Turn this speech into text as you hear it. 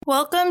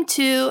Welcome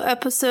to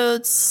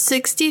episode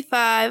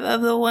 65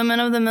 of the Women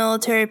of the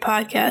Military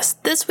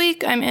podcast. This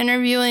week, I'm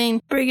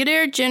interviewing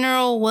Brigadier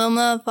General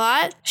Wilma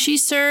Vaught. She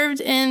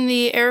served in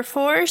the Air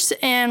Force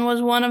and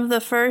was one of the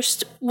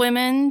first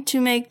women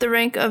to make the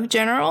rank of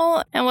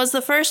general and was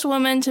the first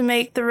woman to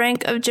make the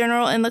rank of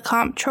general in the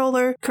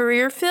comptroller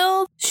career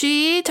field.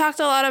 She talked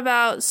a lot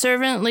about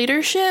servant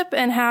leadership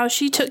and how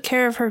she took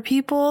care of her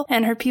people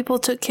and her people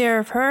took care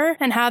of her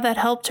and how that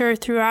helped her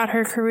throughout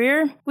her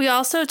career. We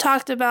also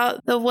talked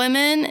about the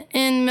Women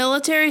in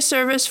Military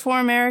Service for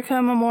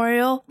America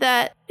Memorial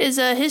that is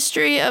a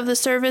history of the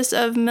service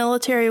of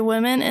military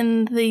women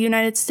in the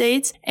United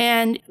States,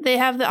 and they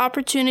have the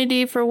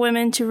opportunity for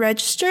women to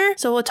register,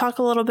 so we'll talk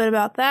a little bit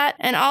about that.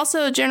 And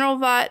also, General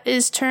Vaught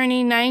is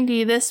turning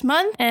 90 this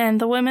month,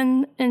 and the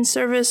Women in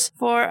Service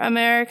for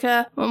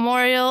America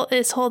Memorial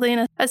is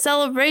holding a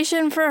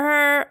celebration for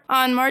her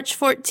on March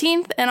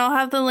 14th, and I'll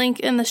have the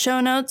link in the show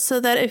notes so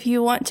that if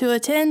you want to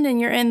attend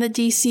and you're in the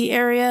DC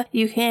area,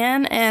 you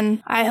can,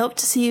 and I hope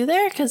to see you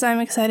there because I'm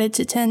excited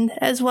to attend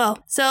as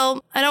well.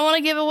 So I don't want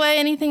to give away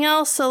anything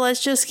else, so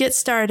let's just get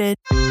started.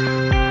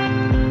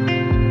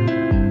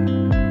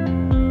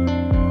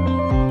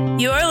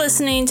 You are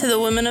listening to the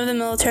Women of the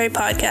Military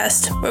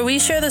podcast, where we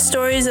share the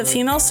stories of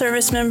female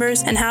service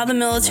members and how the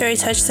military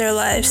touched their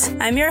lives.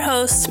 I'm your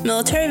host,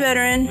 military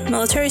veteran,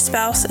 military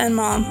spouse, and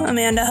mom,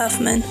 Amanda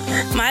Huffman.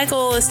 My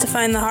goal is to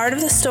find the heart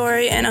of the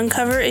story and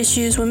uncover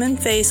issues women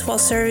face while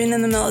serving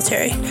in the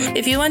military.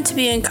 If you want to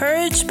be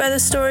encouraged by the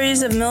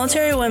stories of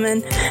military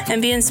women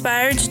and be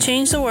inspired to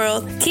change the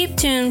world, keep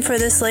tuned for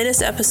this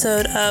latest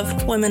episode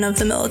of Women of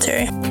the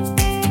Military.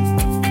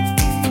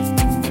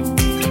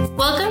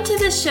 Welcome to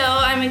the show.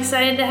 I'm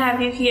excited to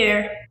have you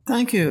here.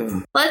 Thank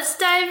you. Let's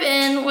dive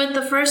in with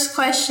the first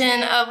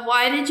question of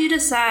why did you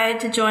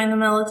decide to join the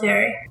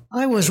military?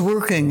 I was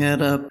working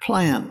at a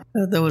plant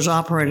that was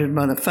operated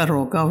by the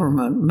federal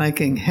government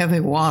making heavy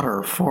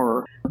water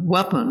for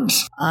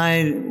weapons.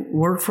 I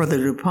worked for the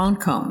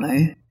DuPont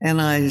company, and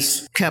I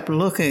kept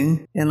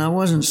looking, and I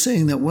wasn't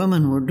seeing that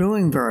women were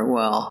doing very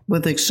well,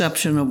 with the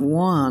exception of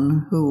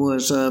one who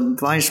was a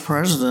vice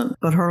president,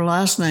 but her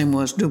last name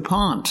was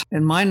DuPont,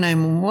 and my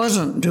name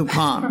wasn't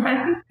DuPont.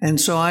 Right. And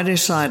so I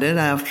decided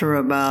after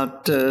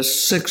about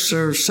 6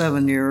 or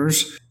 7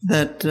 years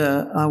that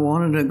I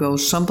wanted to go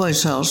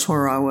someplace else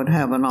where I would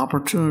have an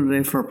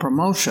opportunity for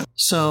promotion.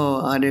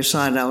 So I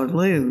decided I would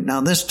leave. Now,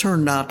 this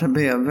turned out to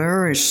be a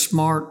very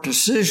smart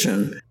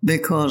decision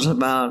because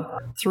about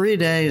 3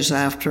 days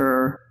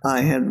after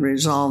I had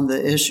resolved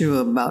the issue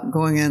about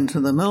going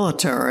into the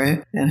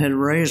military and had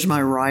raised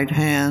my right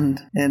hand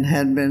and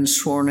had been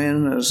sworn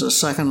in as a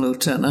second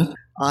lieutenant,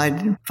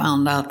 I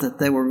found out that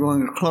they were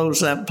going to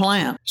close that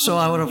plant. So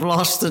I would have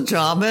lost the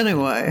job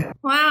anyway.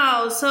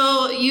 Wow.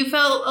 So you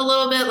felt a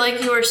little bit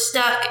like you were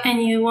stuck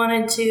and you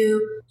wanted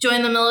to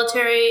join the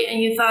military and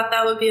you thought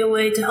that would be a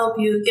way to help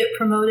you get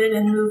promoted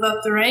and move up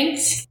the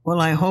ranks? Well,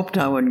 I hoped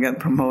I would get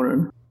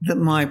promoted. That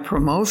my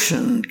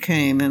promotion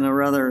came in a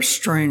rather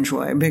strange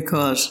way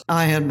because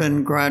I had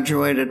been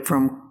graduated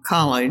from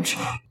college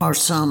for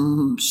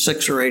some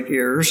 6 or 8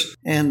 years,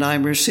 and I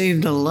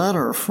received a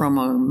letter from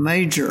a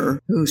major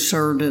who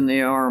served in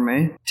the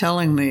Army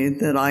telling me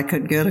that I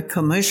could get a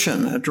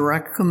commission, a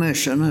direct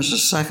commission as a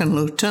second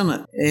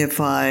lieutenant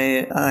if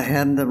I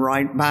had the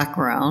right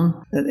background,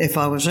 that if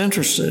I was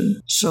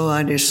interested. So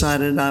I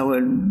decided I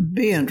would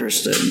be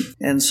interested.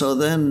 And so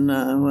then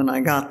when I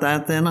got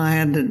that, then I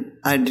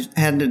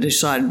had to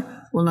decide,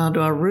 well, now, do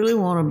I really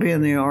want to be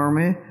in the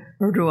Army?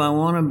 Or do I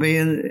want to be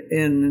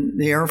in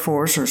the Air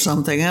Force or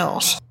something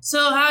else?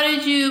 So how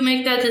did you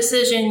make that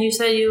decision? You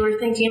said you were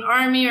thinking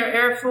Army or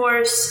Air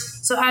Force.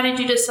 So how did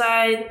you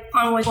decide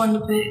on which one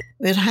to pick?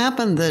 It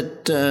happened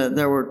that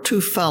there were 2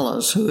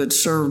 fellows who had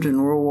served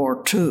in World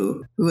War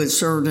II, who had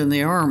served in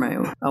the Army.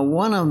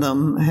 One of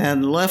them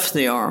had left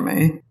the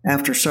Army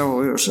after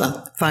several years. In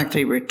fact,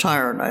 he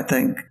retired, I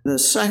think. The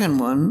second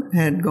one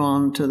had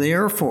gone to the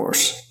Air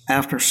Force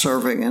after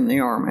serving in the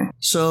Army.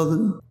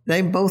 So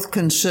they both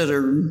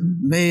considered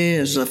me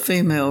as a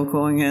female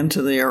going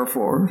into the Air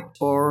Force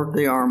or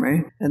the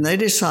Army, and they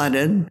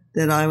decided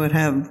that I would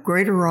have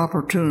greater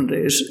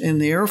opportunities in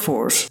the Air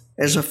Force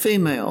as a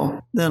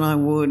female than I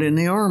would in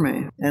the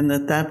Army, and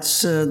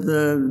that's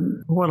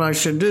what I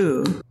should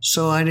do.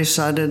 So I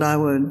decided I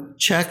would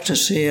check to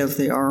see if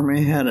the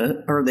Army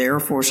or the Air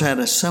Force had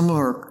a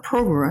similar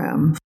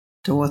program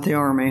to what the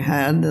Army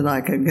had, that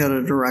I could get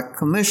a direct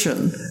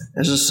commission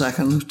as a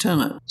second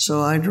lieutenant. So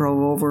I drove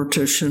over to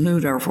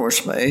Chanute Air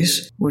Force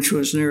Base, which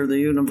was near the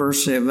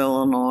University of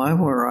Illinois,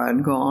 where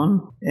I'd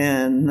gone,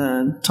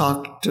 and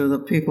talked to the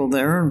people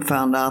there and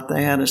found out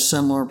they had a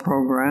similar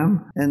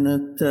program and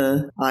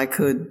that I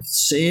could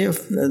see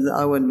if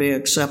I would be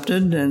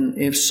accepted, and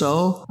if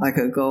so, I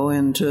could go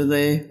into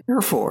the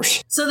Air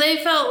Force. So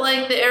they felt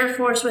like the Air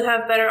Force would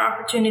have better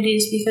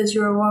opportunities because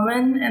you were a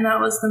woman, and that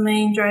was the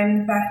main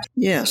driving factor?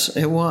 Yes,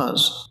 it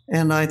was.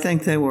 And I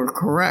think they were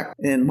correct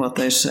in what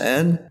they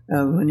said.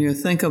 When you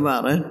think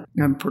about it,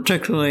 and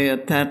particularly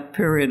at that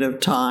period of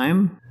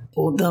time,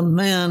 the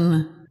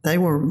men they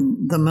were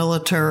the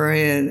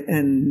military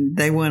and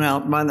they went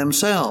out by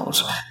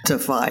themselves to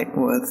fight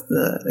with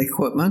the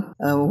equipment.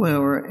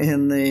 Where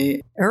in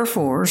the Air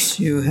Force,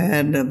 you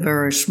had a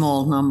very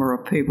small number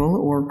of people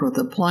that worked with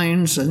the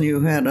planes, and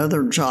you had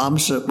other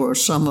jobs that were,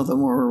 some of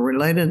them were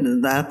related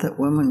to that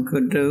women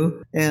could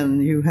do,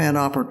 and you had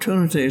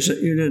opportunities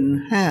that you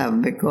didn't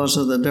have because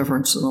of the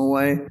difference in the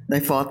way they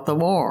fought the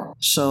war.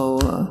 So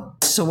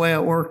that's the way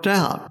it worked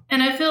out.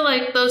 And I feel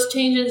like those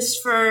changes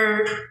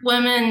for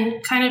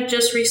women kind of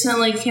just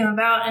recently came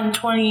about in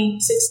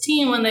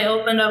 2016 when they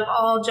opened up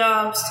all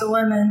jobs to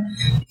women,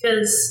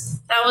 because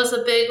that was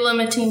a big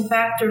limiting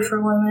factor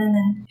for women,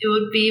 and it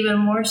would be even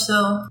more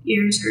so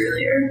years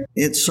earlier.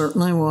 It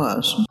certainly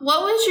was.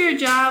 What was your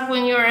job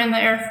when you were in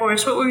the Air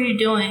Force? What were you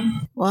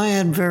doing? Well, I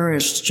had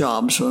various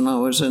jobs when I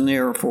was in the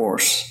Air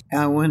Force.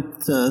 I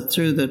went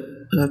through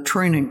the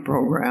training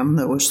program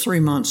that was 3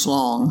 months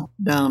long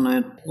down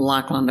at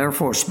Lackland Air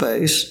Force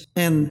Base.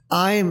 And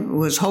I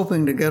was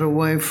hoping to get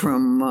away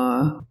from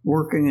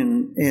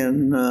working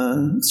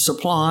in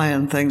supply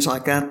and things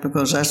like that,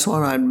 because that's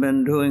what I'd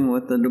been doing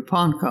with the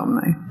DuPont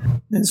company.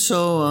 And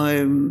so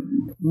I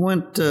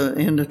went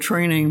into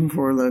training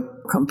for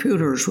the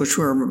computers, which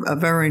were a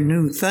very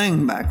new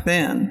thing back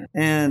then.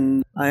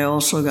 And I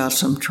also got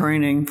some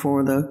training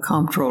for the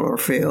comptroller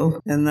field,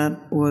 and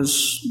that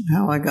was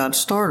how I got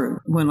started.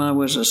 When I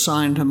was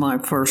assigned to my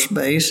first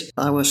base,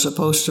 I was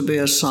supposed to be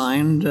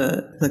assigned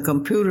the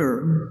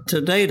computer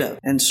to data.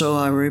 And so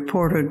I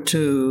reported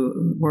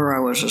to where I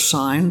was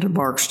assigned, to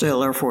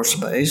Barksdale Air Force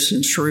Base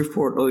in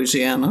Shreveport,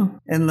 Louisiana.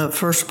 And the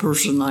first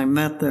person I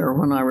met there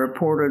when I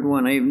reported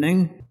one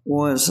evening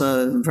was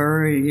a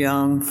very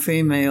young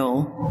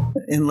female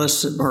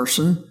enlisted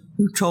person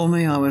who told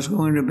me I was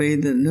going to be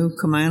the new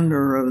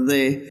commander of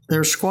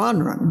their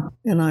squadron.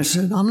 And I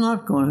said, I'm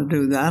not going to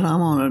do that.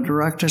 I'm on a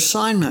direct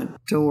assignment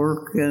to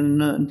work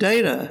in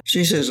data.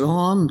 She says,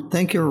 I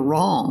think you're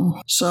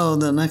wrong. So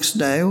the next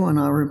day when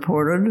I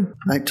reported,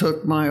 I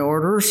took my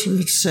orders.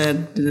 It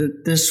said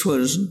that this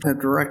was a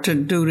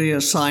directed duty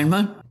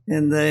assignment.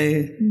 And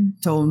they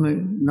told me,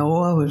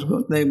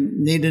 no, they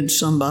needed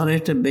somebody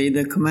to be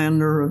the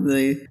commander of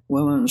the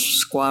women's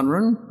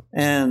squadron,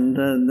 and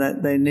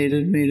that they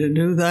needed me to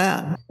do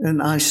that.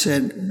 And I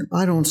said,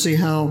 I don't see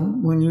how,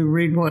 when you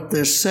read what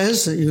this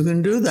says, that you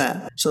can do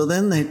that. So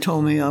then they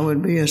told me I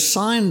would be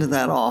assigned to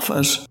that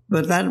office,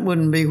 but that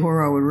wouldn't be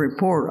where I would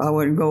report. I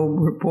would go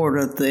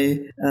report at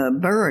the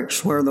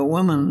barracks where the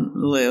women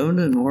lived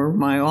and where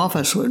my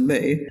office would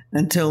be,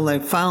 until they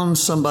found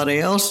somebody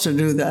else to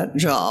do that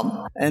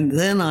job. And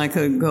then I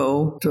could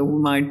go to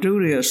my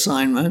duty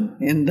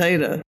assignment in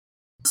data.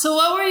 So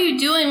what were you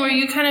doing? Were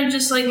you kind of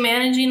just like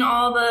managing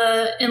all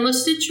the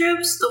enlisted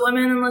troops, the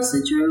women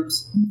enlisted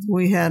troops?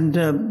 We had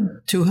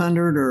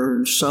 200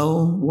 or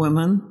so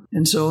women,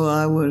 and so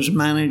I was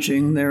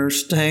managing their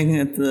staying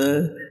in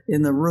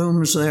the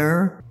rooms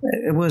there.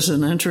 It was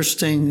an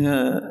interesting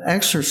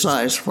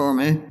exercise for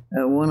me.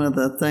 One of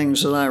the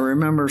things that I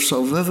remember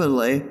so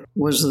vividly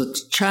was the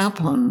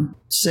chaplain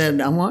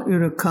said, I want you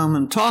to come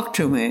and talk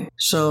to me.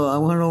 So I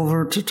went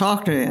over to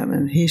talk to him,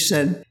 and he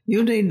said,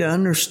 you need to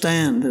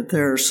understand that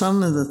there are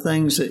some of the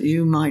things that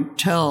you might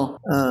tell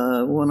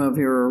one of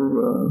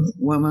your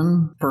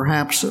women,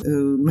 perhaps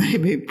who may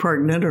be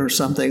pregnant or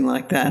something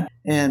like that,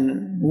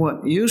 and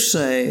what you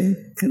say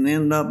can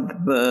end up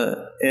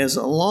as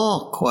a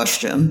law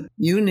question.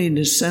 You need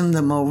to send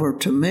them over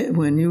to me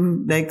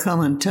when they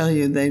come and tell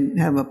you they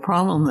have a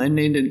problem they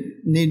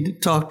need to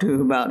talk to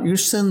you about. You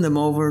send them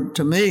over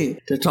to me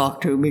to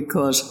talk to,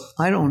 because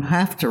I don't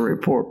have to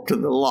report to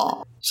the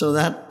law. So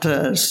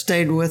that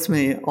stayed with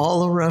me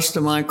all the rest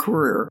of my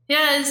career.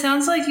 Yeah, it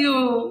sounds like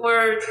you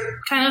were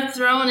kind of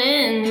thrown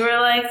in. You were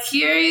like,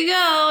 here you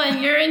go,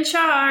 and you're in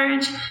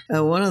charge.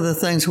 One of the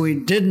things we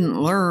didn't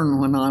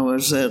learn when I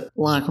was at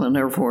Lackland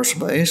Air Force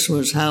Base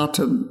was how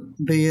to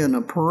be in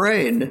a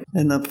parade.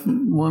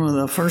 And one of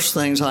the first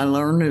things I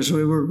learned is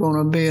we were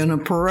going to be in a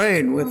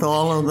parade with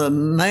all of the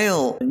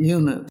male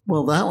unit.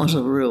 Well, that was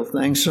a real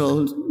thing.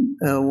 So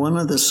one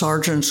of the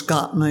sergeants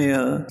got me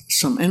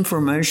some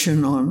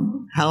information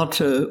on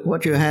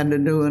what you had to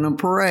do in a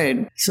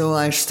parade. So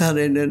I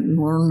studied it and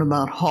learned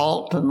about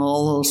halt and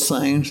all those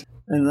things.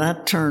 And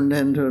that turned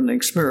into an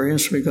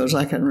experience, because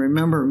I can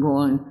remember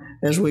going,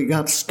 as we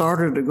got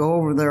started to go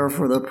over there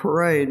for the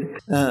parade,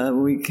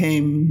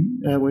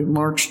 we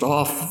marched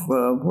off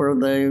where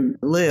they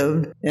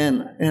lived,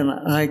 and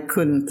I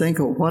couldn't think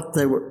of what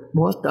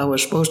I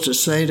was supposed to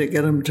say to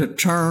get them to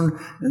turn,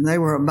 and they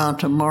were about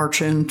to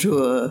march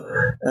into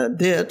a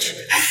ditch,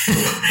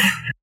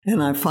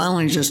 and I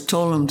finally just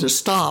told them to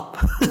stop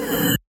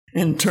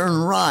and turn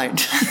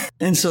right.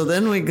 And so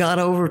then we got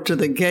over to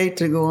the gate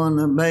to go on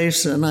the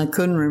base, and I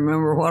couldn't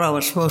remember what I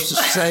was supposed to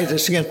say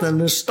to get them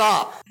to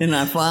stop. And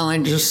I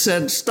finally just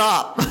said,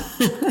 stop.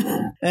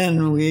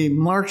 And we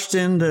marched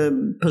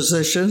into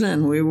position,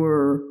 and we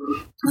were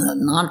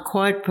not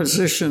quite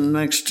positioned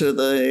next to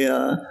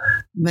the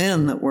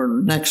men that were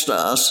next to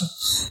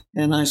us.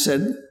 And I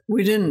said,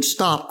 we didn't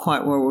stop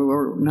quite where we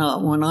were. Now,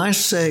 when I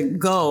say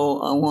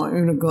go, I want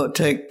you to go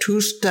take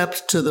 2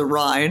 steps to the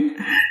right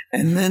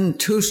and then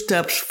 2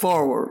 steps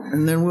forward,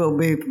 and then we'll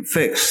be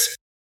fixed.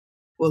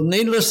 Well,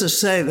 needless to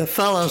say, the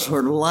fellows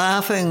were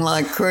laughing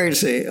like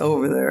crazy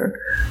over there.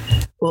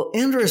 Well,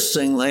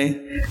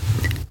 interestingly,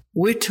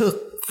 we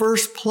took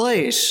first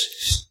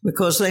place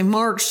because they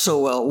marched so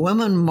well.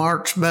 Women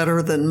march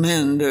better than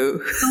men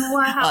do.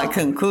 Wow. I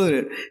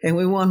concluded. And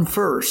we won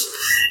first.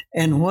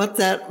 And what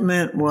that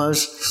meant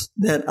was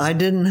that I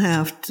didn't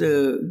have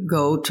to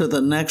go to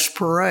the next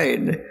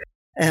parade.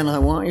 And I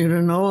want you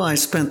to know I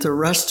spent the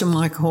rest of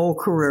my whole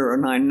career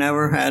and I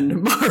never had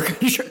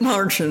to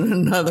march in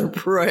another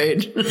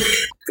parade.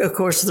 Of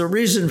course, the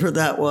reason for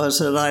that was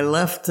that I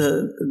left,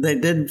 they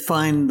did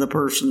find the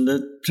person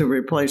to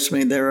replace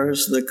me there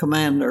as the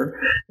commander,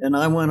 and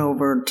I went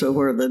over to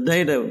where the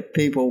data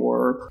people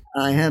were.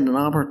 I had an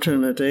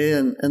opportunity,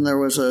 and there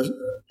was a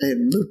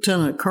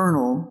lieutenant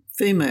colonel,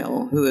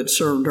 female, who had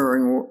served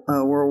during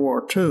World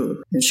War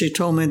II, and she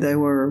told me they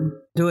were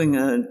doing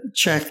a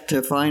check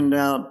to find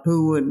out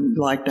who would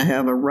like to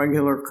have a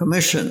regular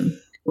commission,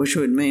 which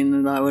would mean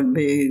that I would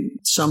be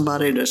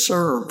somebody to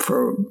serve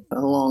for a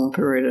long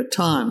period of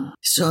time.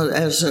 So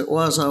as it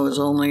was, I was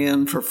only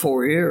in for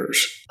 4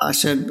 years. I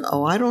said,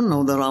 I don't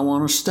know that I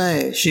want to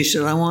stay. She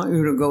said, I want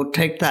you to go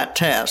take that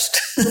test.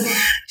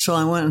 So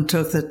I went and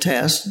took the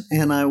test,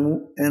 and I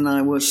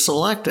was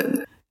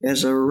selected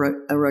as a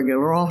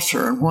regular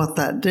officer. And what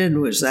that did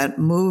was that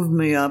moved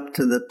me up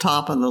to the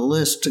top of the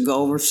list to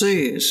go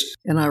overseas.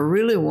 And I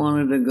really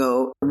wanted to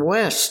go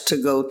west,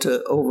 to go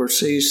to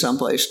overseas,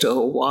 someplace to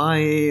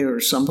Hawaii or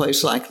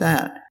someplace like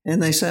that.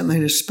 And they sent me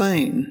to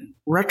Spain.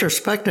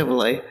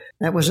 Retrospectively,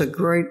 that was a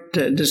great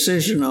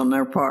decision on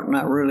their part, and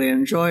I really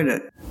enjoyed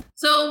it.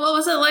 So what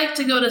was it like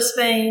to go to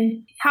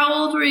Spain? How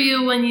old were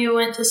you when you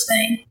went to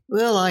Spain?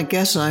 Well, I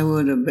guess I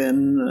would have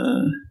been,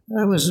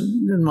 I was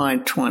in my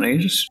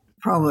 20s.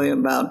 Probably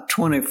about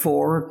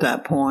 24 at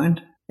that point,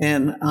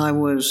 and I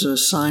was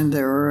assigned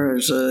there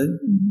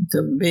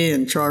to be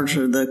in charge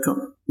of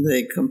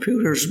the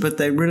computers, but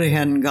they really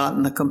hadn't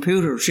gotten the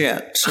computers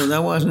yet, so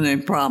that wasn't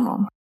a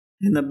problem.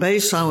 And the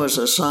base I was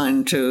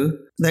assigned to,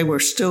 they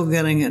were still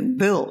getting it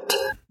built,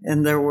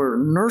 and there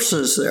were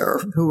nurses there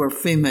who were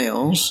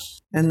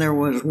females, and there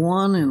was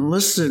one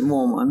enlisted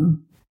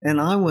woman. And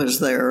I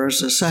was there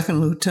as a second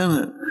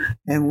lieutenant,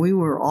 and we too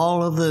were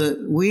all of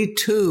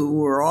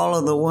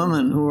the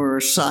women who were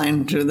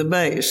assigned to the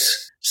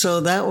base.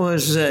 So that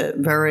was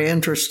very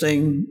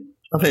interesting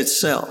of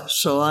itself.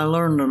 So I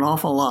learned an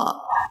awful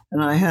lot.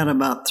 And I had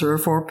about 3 or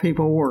 4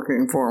 people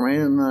working for me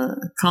in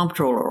the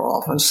comptroller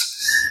office.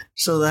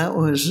 So that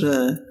was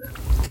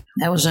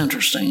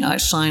interesting. I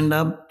signed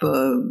up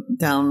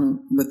down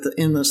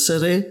in the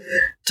city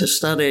to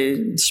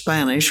study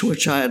Spanish,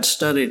 which I had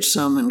studied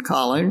some in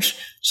college,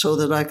 so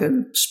that I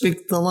could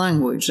speak the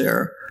language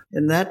there.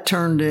 And that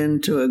turned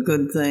into a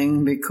good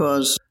thing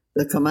because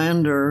the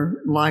commander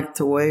liked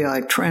the way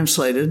I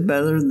translated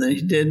better than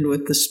he did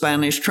with the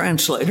Spanish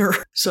translator.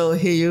 So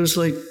he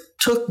usually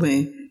took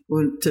me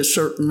to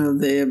certain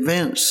of the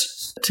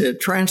events to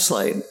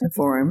translate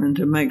for him and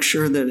to make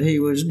sure that he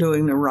was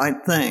doing the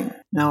right thing.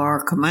 Now,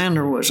 our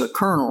commander was a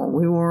colonel.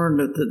 We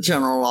weren't at the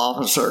general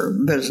officer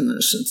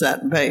business at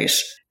that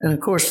base. And,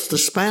 of course, the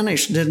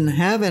Spanish didn't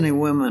have any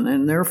women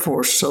in their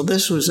force, so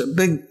this was a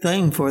big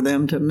thing for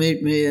them to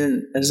meet me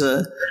as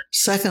a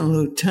second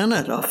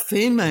lieutenant, a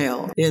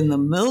female in the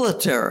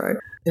military.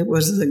 It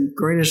was the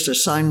greatest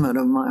assignment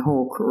of my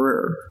whole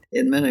career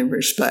in many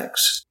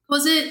respects.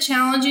 Was it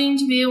challenging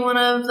to be one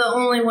of the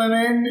only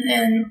women,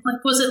 and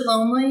was it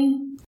lonely?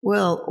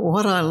 Well,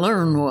 what I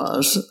learned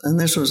was, and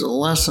this was a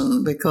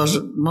lesson, because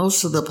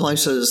most of the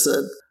places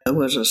that I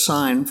was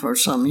assigned for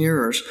some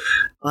years,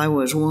 I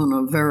was one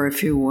of very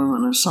few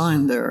women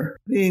assigned there.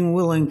 Being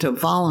willing to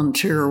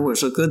volunteer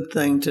was a good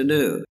thing to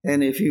do.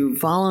 And if you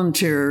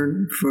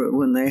volunteered for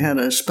when they had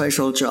a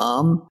special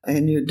job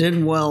and you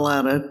did well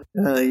at it,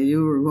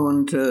 you were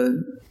going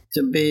to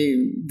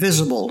be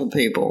visible to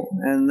people,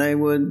 and they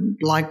would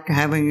like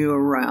having you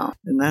around.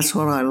 And that's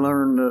what I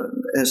learned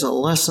as a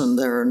lesson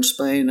there in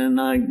Spain, and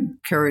I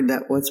carried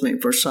that with me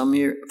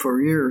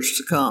for years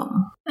to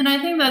come. And I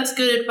think that's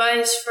good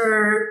advice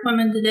for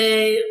women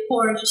today,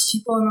 or just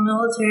people in the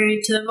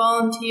military, to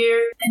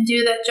volunteer and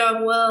do that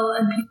job well,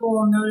 and people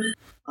will notice.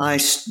 I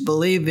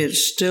believe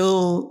it's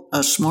still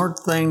a smart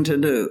thing to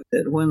do,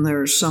 that when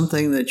there's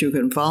something that you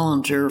can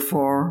volunteer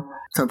for,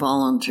 to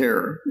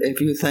volunteer, if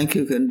you think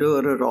you can do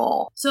it at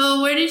all. So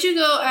where did you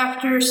go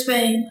after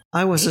Spain?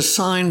 I was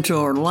assigned to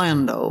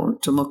Orlando,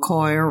 to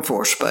McCoy Air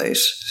Force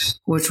Base,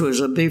 which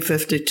was a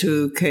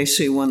B-52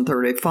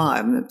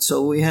 KC-135.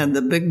 So we had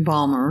the big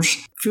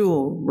bombers,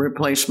 fuel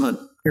replacement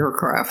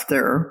aircraft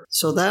there.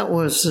 So that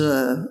was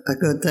a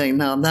good thing.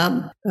 Now,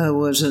 that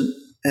was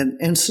an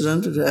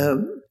incident.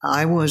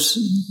 I was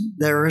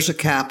there as a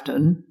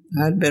captain,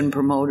 I'd been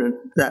promoted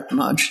that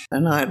much.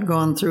 And I had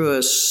gone through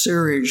a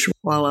series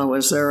while I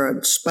was there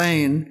at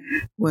Spain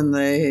when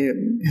they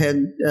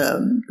had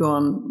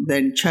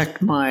they'd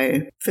checked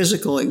my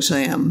physical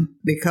exam,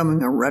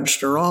 becoming a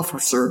registered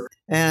officer.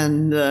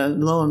 And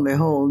lo and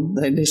behold,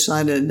 they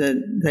decided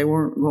that they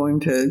weren't going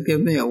to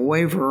give me a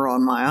waiver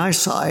on my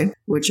eyesight,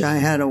 which I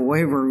had a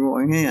waiver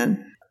going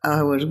in.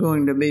 I was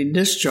going to be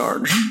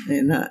discharged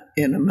in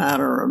a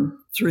matter of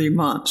 3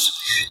 months.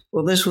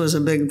 Well, this was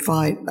a big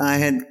fight. I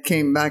had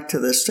came back to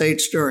the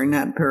States during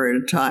that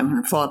period of time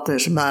and fought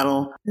this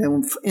battle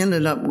and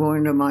ended up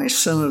going to my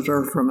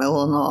senator from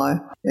Illinois,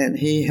 and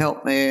he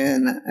helped me,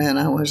 and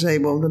I was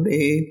able to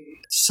be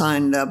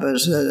signed up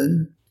as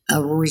a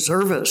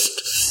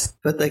reservist,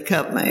 but they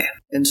kept me.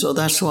 And so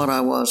that's what I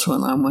was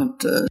when I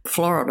went to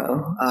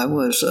Florida. I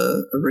was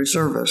a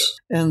reservist.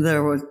 And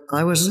there was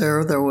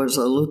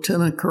a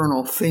lieutenant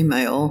colonel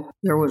female,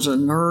 there was a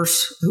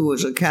nurse who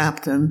was a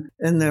captain,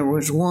 and there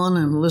was one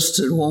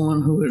enlisted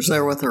woman who was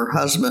there with her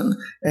husband.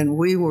 And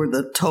we were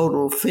the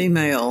total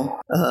female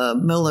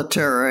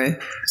military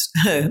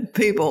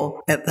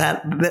people at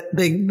that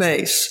big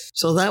base.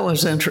 So that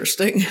was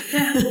interesting.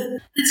 Yeah.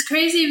 It's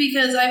crazy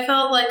because I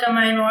felt like a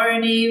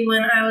minority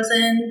when I was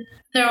in.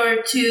 There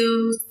were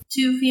two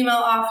female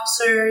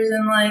officers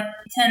and like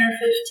 10 or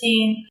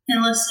 15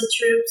 enlisted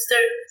troops.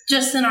 They're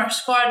just in our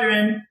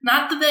squadron,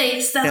 not the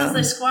base. That was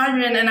the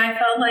squadron, and I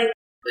felt like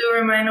we were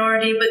a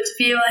minority. But to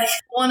be like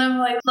one of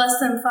like less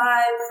than 5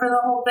 for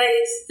the whole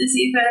base is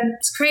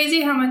it's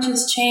crazy how much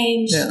has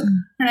changed. Yeah.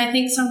 And I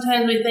think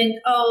sometimes we think,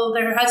 oh,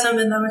 there hasn't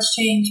been that much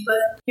change,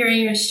 but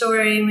hearing your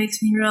story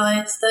makes me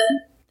realize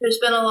that there's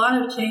been a lot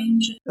of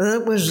change.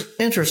 It was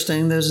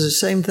interesting. There's the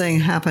same thing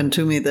happened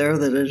to me there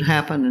that had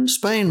happened in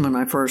Spain when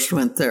I first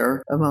went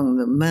there among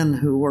the men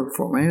who worked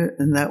for me,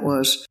 and that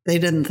was they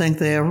didn't think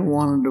they ever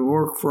wanted to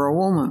work for a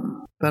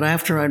woman. But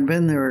after I'd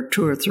been there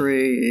 2 or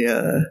 3,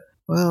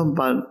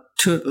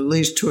 at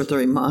least 2 or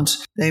 3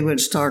 months, they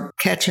would start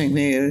catching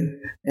me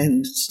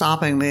and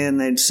stopping me, and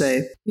they'd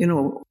say,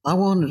 I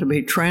wanted to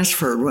be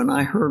transferred when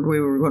I heard we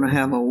were going to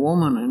have a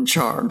woman in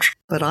charge,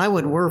 but I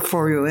would work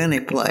for you any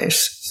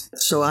place,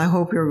 so I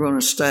hope you're going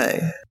to stay.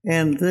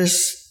 And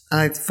this,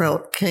 I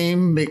felt,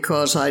 came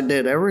because I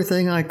did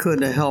everything I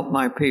could to help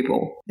my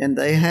people, and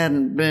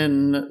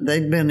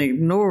they'd been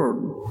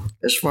ignored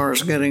as far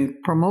as getting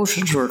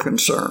promotions were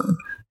concerned.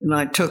 And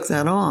I took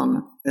that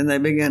on, and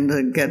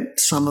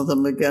some of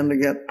them began to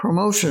get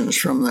promotions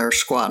from their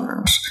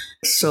squadrons.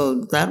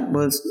 So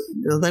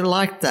they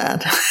liked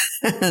that.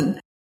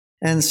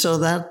 And so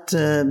that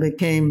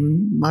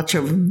became much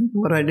of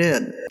what I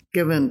did.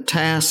 Given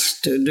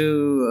tasks to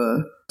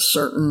do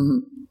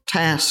certain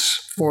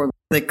tasks for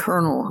the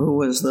colonel who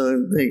was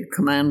the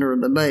commander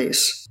of the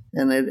base.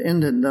 And it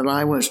ended that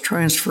I was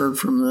transferred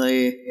from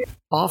the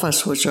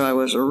office which I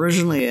was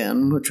originally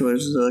in, which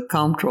was the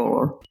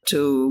comptroller,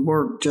 to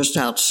work just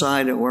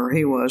outside of where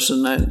he was,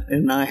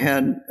 and I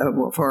had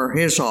where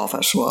his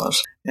office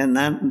was. And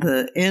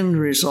the end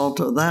result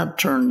of that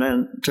turned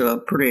into a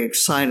pretty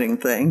exciting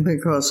thing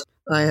because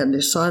I had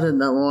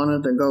decided I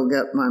wanted to go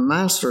get my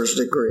master's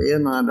degree,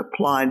 and I'd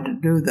applied to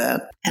do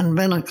that and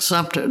been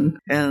accepted.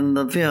 And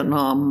the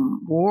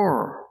Vietnam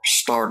War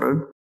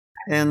started.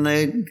 And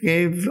they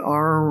gave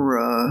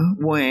our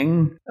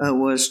wing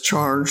was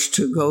charged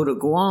to go to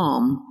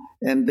Guam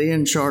and be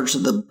in charge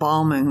of the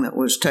bombing that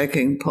was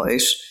taking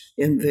place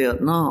in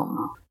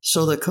Vietnam.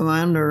 So the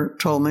commander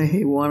told me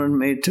he wanted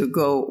me to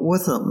go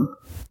with him.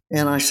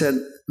 And I said,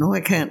 no,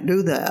 I can't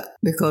do that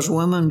because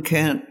women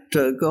can't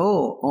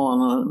go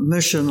on a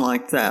mission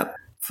like that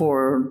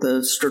for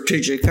the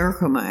Strategic Air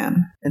Command.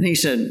 And he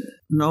said,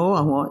 no,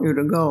 I want you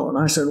to go. And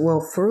I said, well,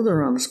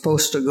 further, I'm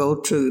supposed to go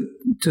to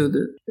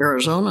the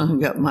Arizona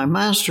and get my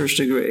master's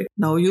degree.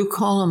 No, you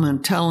call them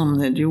and tell them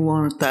that you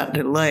want that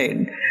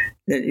delayed,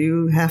 that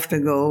you have to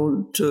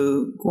go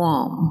to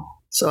Guam.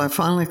 So I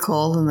finally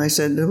called, and they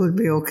said it would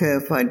be okay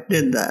if I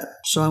did that.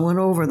 So I went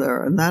over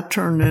there, and that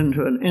turned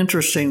into an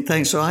interesting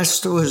thing. So I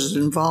still was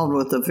involved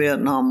with the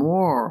Vietnam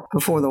War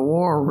before the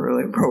war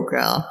really broke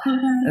out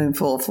in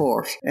full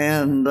force.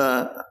 And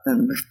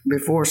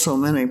before so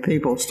many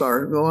people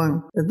started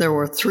going, there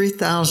were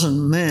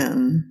 3,000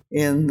 men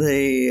in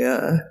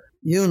the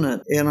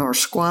unit in our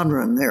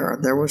squadron there.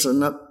 There was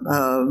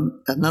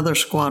another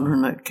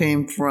squadron that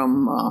came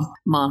from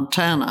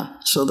Montana.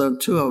 So there were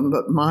 2 of them,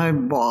 but my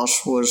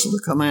boss was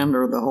the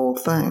commander of the whole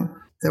thing.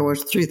 There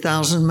was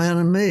 3,000 men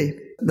and me.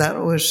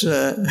 That was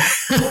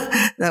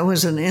that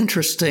was an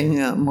interesting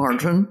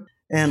margin,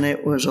 and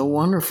it was a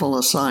wonderful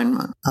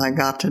assignment. I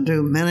got to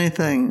do many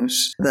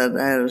things that,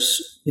 as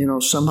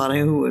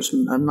somebody who was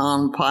a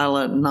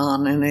non-pilot,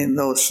 any of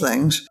those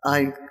things,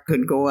 I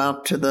could go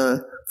out to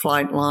the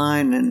flight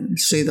line and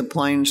see the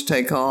planes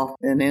take off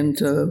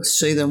and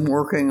see them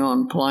working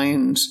on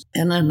planes.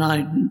 And then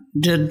I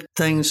did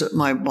things that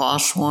my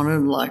boss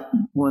wanted, like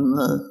when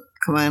the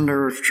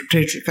commander of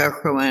Strategic Air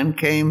Command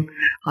came,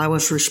 I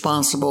was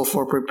responsible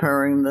for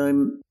preparing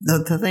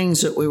the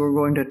things that we were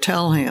going to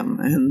tell him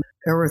and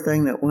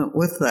everything that went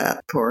with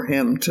that for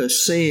him to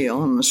see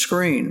on the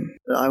screen.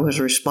 I was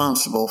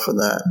responsible for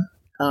that.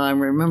 I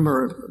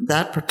remember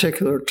that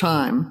particular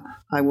time,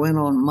 I went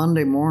on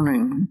Monday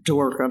morning to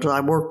work.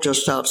 I worked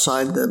just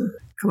outside the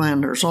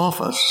commander's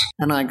office,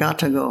 and I got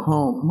to go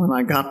home when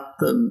I got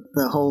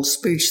the whole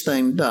speech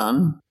thing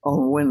done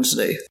on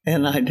Wednesday,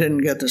 and I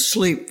didn't get to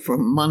sleep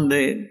from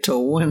Monday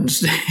till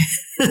Wednesday.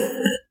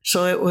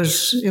 So it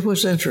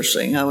was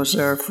interesting. I was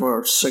there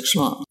for 6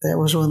 months. That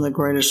was one of the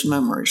greatest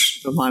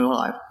memories of my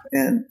life.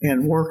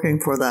 And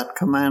working for that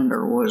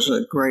commander was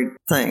a great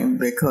thing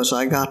because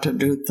I got to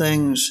do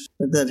things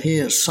that he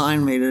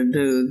assigned me to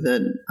do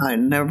that I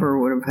never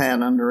would have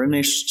had under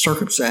any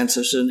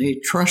circumstances, and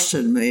he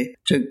trusted me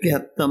to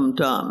get them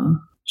done.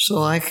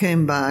 So I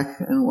came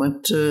back and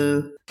went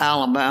to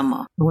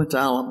Alabama. I went to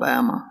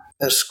Alabama,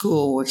 a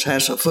school which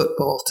has a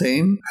football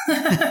team.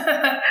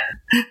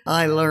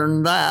 I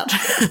learned that.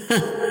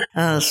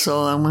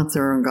 So I went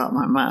there and got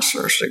my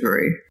master's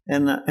degree.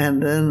 And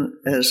then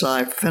as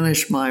I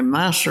finished my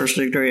master's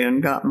degree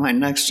and got my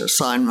next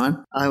assignment,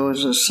 I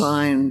was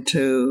assigned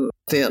to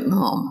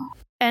Vietnam.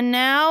 And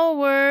now a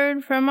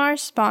word from our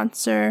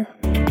sponsor.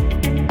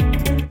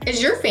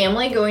 Is your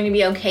family going to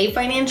be okay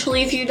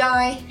financially if you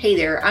die? Hey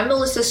there, I'm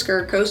Melissa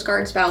Skur, Coast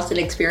Guard spouse and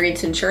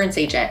experienced insurance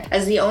agent.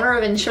 As the owner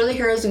of Insure the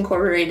Heroes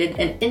Incorporated,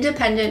 an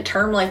independent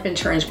term life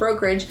insurance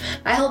brokerage,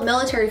 I help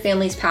military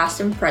families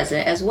past and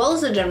present, as well as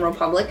the general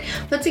public,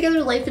 put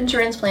together life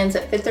insurance plans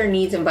that fit their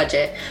needs and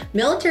budget.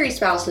 Military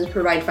spouses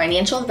provide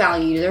financial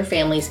value to their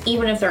families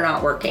even if they're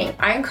not working.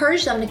 I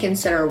encourage them to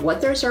consider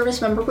what their service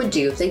member would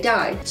do if they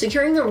died.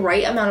 Securing the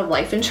right amount of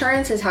life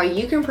insurance is how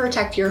you can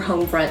protect your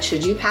home front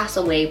should you pass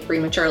away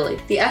prematurely.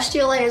 The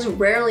SGLA is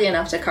rarely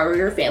enough to cover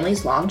your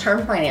family's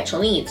long-term financial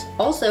needs.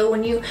 Also,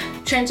 when you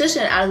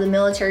transition out of the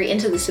military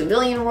into the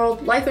civilian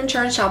world, life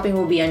insurance shopping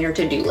will be on your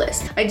to-do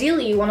list.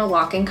 Ideally, you want to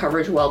lock in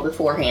coverage well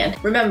beforehand.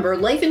 Remember,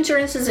 life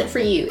insurance isn't for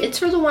you, it's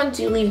for the ones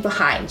you leave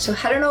behind. So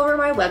head on over to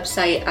my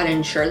website at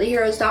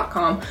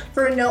insuretheheroes.com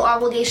for a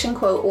no-obligation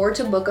quote or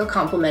to book a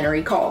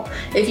complimentary call.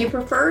 If you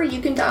prefer,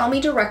 you can dial me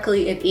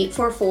directly at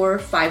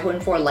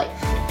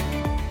 844-514-LIFE.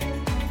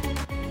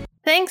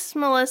 Thanks,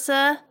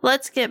 Melissa.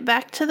 Let's get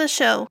back to the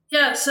show.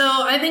 Yeah, so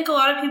I think a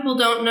lot of people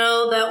don't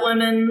know that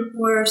women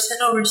were sent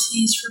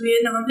overseas for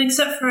Vietnam,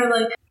 except for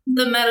like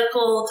the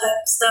medical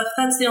type stuff.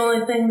 That's the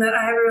only thing that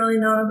I've really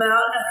known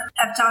about,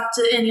 have talked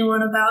to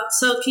anyone about.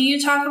 So can you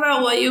talk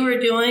about what you were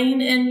doing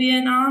in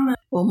Vietnam?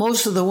 Well,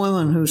 most of the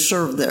women who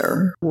served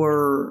there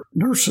were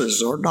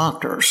nurses or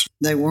doctors.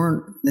 They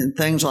weren't in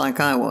things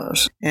like I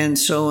was. And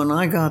so when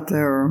I got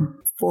there,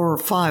 4 or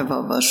 5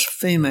 of us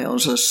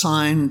females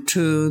assigned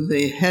to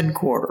the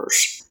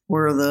headquarters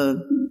where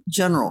the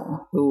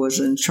general who was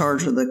in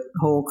charge of the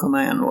whole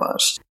command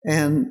was.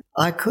 And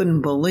I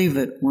couldn't believe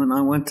it when I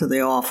went to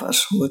the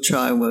office, which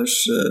I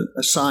was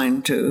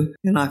assigned to,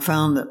 and I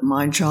found that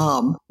my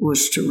job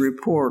was to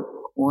report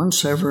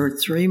once every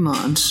 3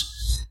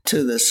 months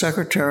to the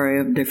Secretary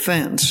of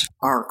Defense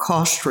our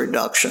cost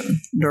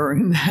reduction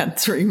during that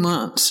 3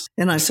 months.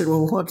 And I said,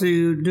 well, what do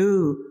you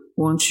do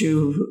once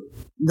you've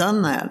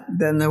done that?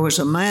 Then there was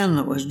a man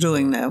that was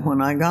doing that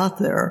when I got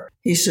there.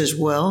 He says,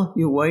 well,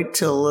 you wait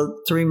till the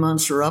 3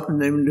 months are up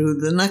and then do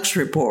the next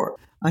report.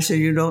 I said,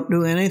 you don't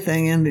do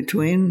anything in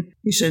between?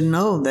 He said,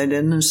 no, they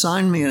didn't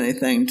assign me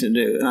anything to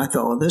do. And I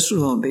thought, well, this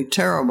was going to be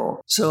terrible.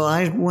 So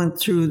I went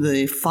through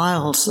the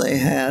files they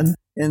had,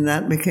 and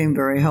that became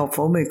very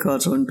helpful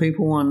because when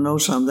people want to know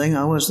something,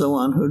 I was the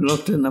one who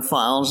looked in the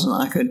files and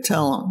I could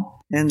tell them.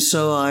 And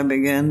so I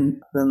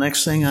began, the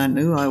next thing I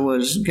knew, I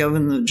was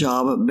given the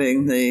job of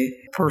being the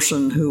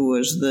person who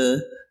was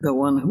the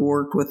one who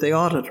worked with the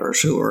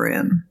auditors who were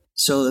in.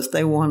 So if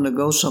they wanted to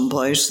go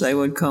someplace, they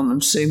would come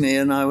and see me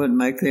and I would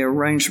make the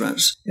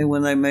arrangements. And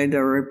when they made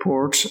their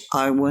reports,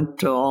 I went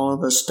to all of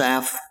the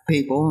staff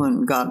people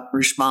and got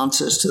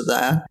responses to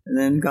that and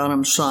then got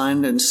them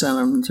signed and sent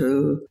them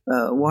to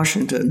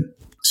Washington.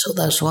 So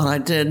that's what I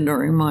did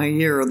during my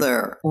year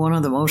there. One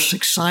of the most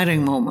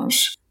exciting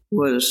moments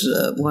was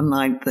one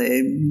night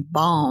they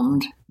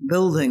bombed a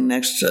building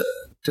next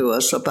to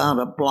us about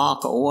a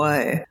block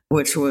away,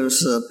 which was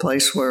the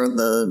place where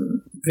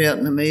the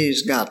Vietnamese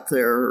got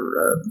their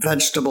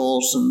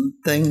vegetables and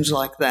things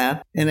like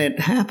that. And it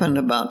happened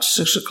about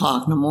 6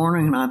 o'clock in the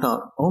morning, and I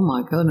thought, oh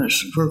my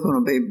goodness, we're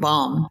going to be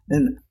bombed.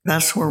 And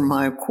that's where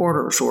my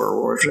quarters were,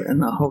 was in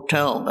the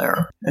hotel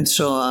there. And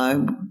so I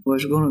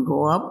was going to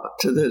go up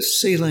to the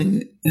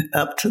ceiling,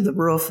 up to the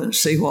roof and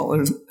see what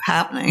was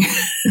happening.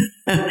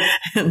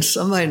 And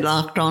somebody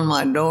knocked on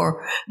my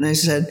door and they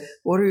said,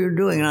 what are you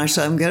doing? And I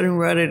said, I'm getting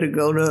ready to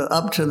go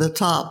up to the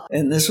top.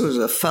 And this was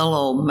a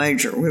fellow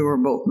major. We were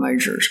both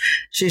majors.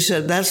 She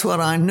said, that's what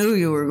I knew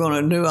you were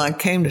going to do. I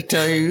came to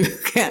tell you you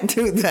can't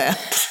do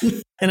that.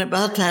 And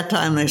about that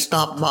time, they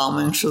stopped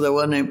bombing, so there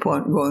wasn't any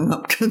point in going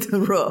up to the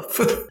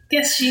roof.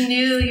 Guess she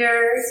knew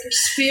your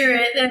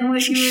spirit and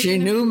what you were She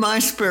knew my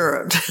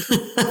spirit.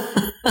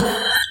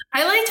 I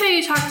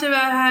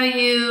how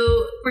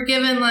you were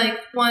given like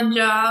one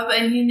job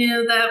and you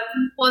knew that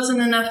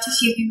wasn't enough to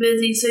keep you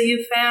busy, so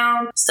you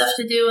found stuff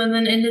to do and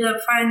then ended up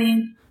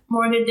finding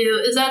more to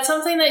do. Is that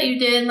something that you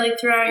did like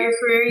throughout your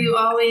career? You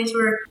always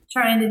were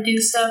trying to do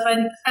stuff.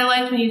 I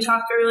liked when you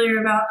talked earlier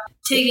about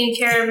taking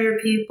care of your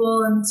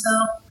people, and so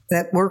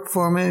that worked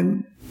for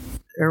me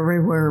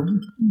everywhere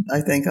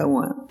I think I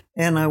went.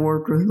 And I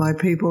worked with my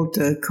people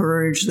to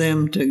encourage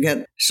them to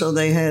get, so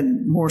they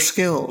had more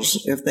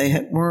skills. If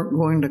they weren't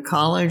going to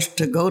college,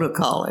 to go to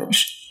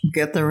college,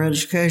 get their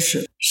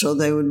education, so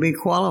they would be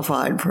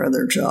qualified for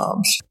other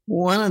jobs.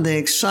 One of the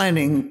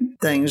exciting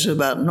things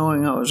about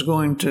knowing I was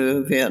going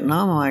to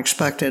Vietnam, I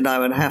expected I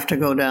would have to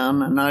go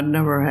down, and I'd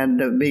never had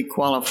to be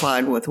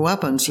qualified with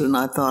weapons, and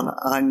I thought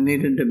I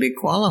needed to be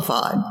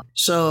qualified.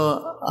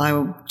 So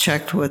I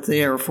checked with the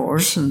Air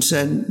Force and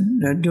said,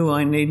 do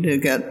I need to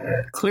get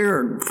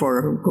cleared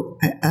for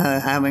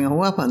having a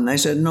weapon? They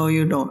said, no,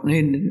 you don't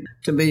need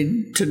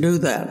to do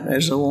that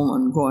as a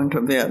woman going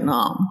to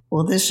Vietnam.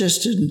 Well, this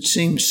just didn't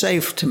seem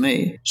safe to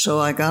me. So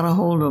I got a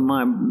hold of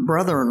my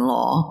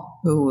brother-in-law,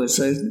 who was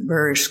a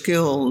very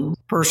skilled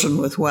person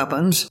with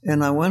weapons,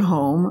 and I went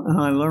home and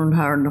I learned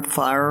how to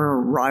fire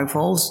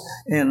rifles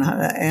and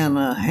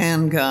a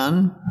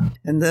handgun,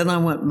 and then I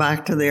went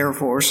back to the Air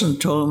Force and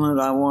told them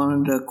that I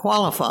wanted to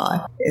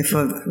qualify if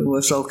it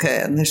was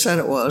okay, and they said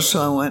it was,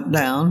 so I went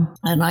down,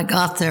 and I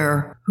got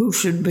there. Who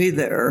should be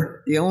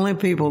there? The only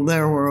people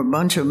there were a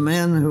bunch of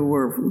men who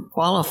were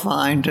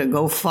qualifying to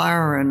go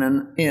fire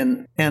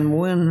and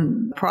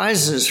win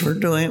prizes for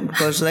doing it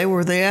because they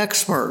were the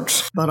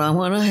experts. But I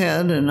went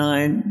ahead and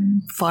I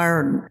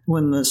fired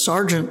when the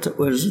sergeant that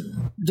was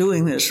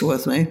doing this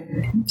with me.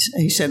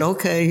 He said,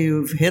 okay,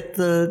 you've hit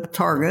the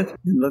target.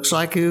 It looks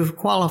like you've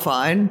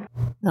qualified.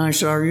 And I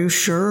said, are you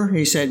sure?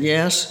 He said,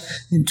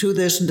 yes. And to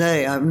this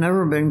day, I've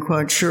never been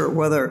quite sure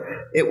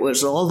whether it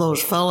was all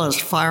those fellas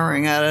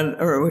firing at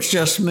it or it was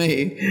just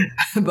me.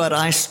 But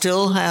I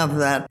still have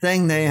that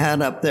thing they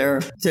had up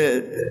there,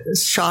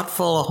 shot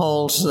full of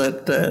holes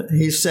that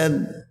he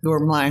said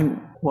were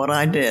what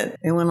I did.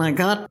 And when I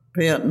got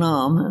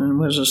Vietnam and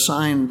was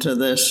assigned to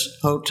this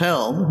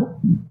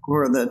hotel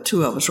where the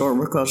two of us were,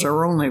 because there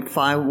were only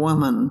 5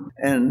 women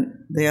and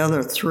the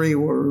other 3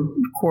 were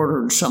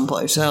quartered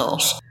someplace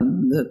else.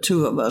 The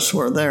 2 of us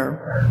were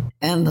there.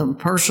 And the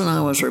person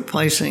I was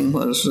replacing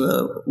was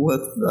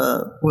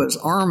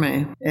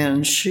Army,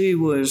 and she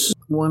was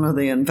one of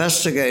the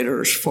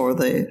investigators for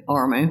the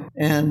Army.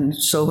 And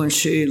so when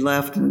she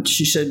left, and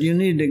she said, you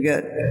need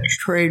to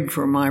trade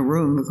for my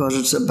room because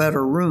it's a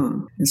better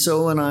room. And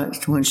so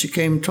when she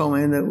came and told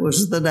me that it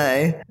was the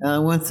day, I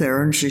went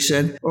there and she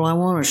said, well, I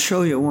want to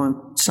show you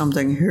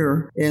something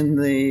here in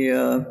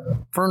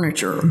the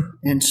furniture.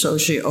 And so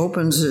she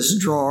opens this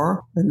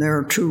drawer and there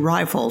are 2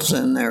 rifles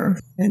in there.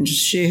 And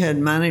she had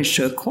managed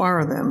to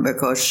acquire them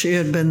because she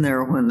had been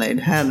there when they'd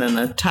had an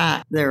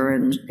attack there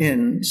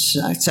in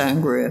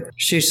Sangria.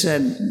 She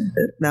said,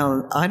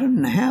 now, I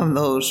didn't have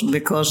those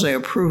because they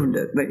approved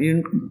it, but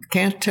you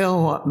can't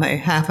tell what may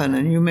happen,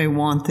 and you may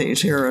want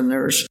these here, and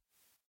there's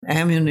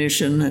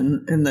ammunition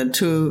in the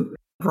 2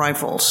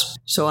 rifles.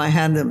 So I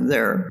had them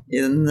there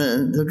in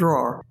the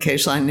drawer in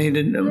case I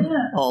needed them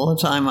all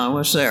the time I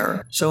was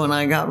there. So when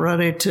I got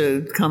ready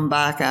to come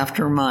back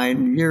after my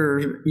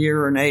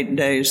year and 8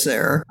 days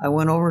there, I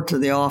went over to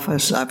the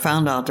office. I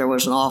found out there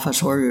was an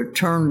office where you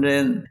turned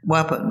in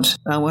weapons.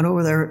 I went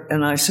over there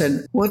and I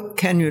said, what,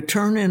 can you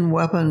turn in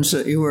weapons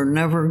that you were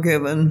never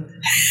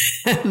given?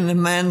 And the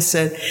man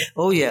said,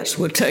 oh, yes,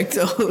 we'll take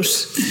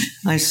those.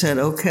 I said,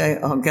 okay,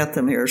 I'll get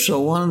them here. So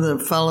one of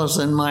the fellows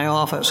in my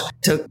office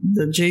took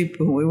the Jeep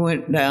and we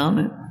went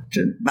down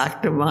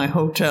back to my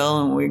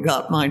hotel and we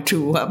got my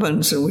 2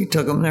 weapons and we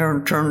took them there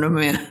and turned them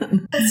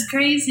in. That's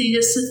crazy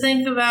just to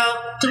think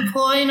about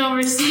deploying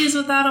overseas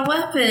without a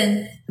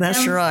weapon.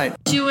 That's right.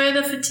 Did you wear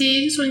the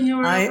fatigues when you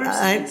were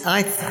overseas?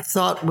 I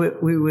thought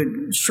we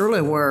would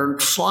surely wear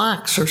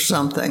slacks or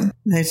something.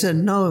 They said,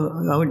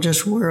 no, I would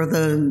just wear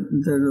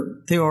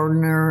the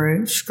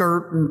ordinary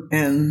skirt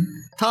and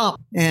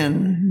top.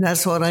 And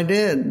that's what I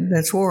did.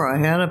 That's where I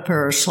had a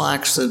pair of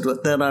slacks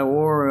that I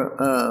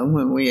wore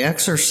when we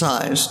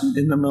exercised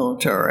in the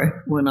military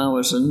when I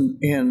was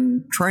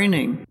in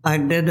training. I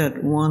did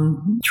it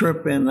one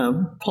trip in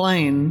a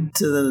plane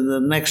to the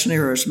next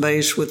nearest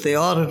base with the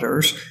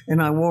auditors,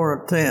 and I wore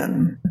it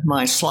then,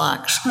 my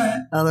slacks.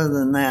 Right. Other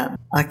than that,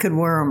 I could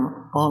wear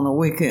them on the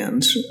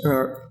weekends.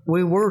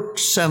 We worked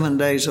 7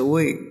 days a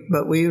week,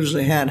 but we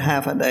usually had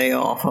half a day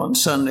off on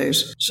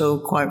Sundays, so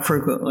quite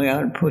frequently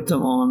I'd put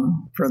them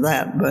on for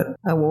that. But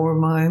I wore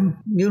my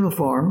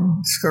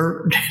uniform,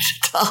 skirt and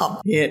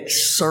top. It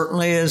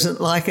certainly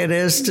isn't like it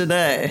is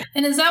today.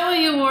 And is that what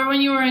you wore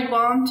when you were in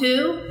Guam,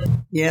 too?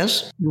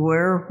 Yes, you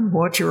wear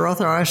what you're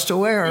authorized to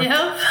wear.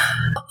 Yep.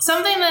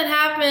 Something that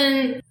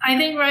happened, I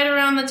think right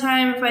around the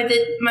time, if I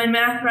did my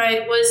math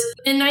right, was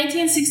in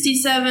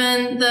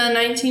 1967, the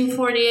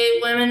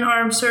 1948 Women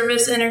Armed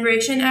Service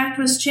Integration Act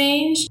was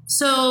changed.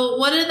 So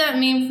what did that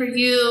mean for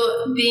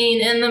you being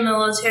in the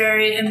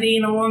military and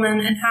being a woman,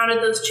 and how did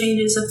those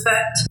changes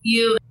affect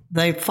you?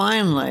 they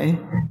finally,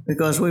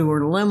 because we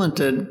were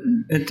limited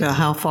to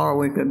how far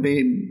we could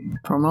be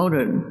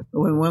promoted.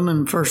 When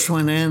women first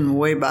went in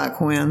way back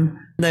when,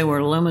 they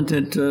were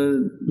limited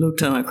to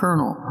lieutenant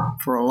colonel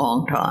for a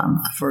long time,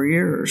 for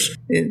years.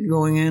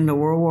 Going into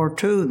World War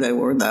II, they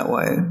were that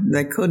way.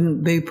 They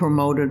couldn't be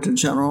promoted to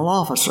general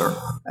officer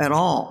at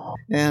all.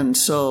 And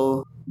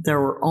so there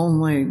were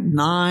only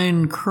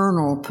 9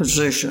 colonel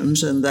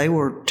positions, and they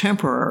were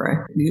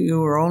temporary. You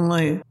were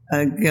only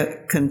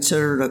get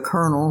considered a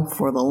colonel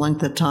for the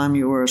length of time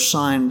you were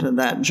assigned to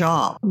that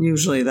job.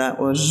 Usually that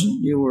was,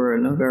 you were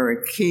in a very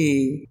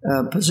key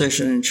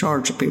position in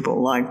charge of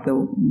people, like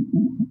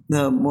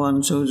the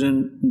ones who's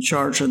in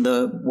charge of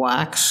the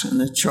WACs and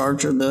in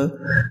charge of the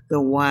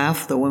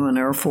WAF, the Women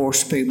Air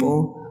Force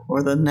people,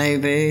 or the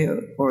Navy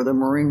or the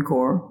Marine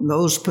Corps.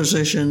 Those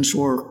positions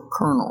were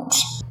colonels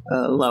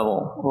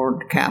level or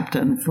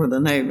captain for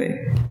the Navy.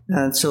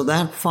 So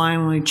that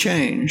finally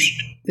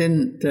changed.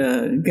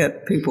 Didn't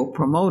get people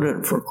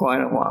promoted for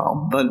quite a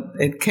while, but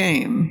it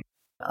came.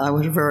 I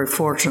was very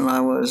fortunate.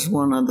 I was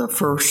one of the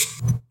first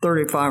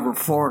 35 or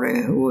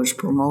 40 who was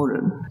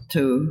promoted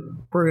to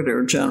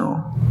brigadier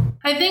general.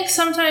 I think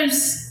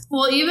sometimes,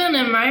 well, even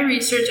in my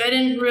research, I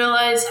didn't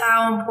realize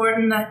how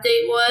important that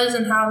date was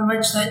and how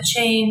much that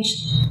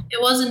changed.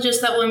 It wasn't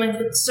just that women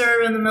could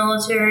serve in the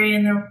military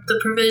and the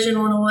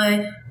provision went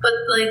away, but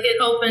like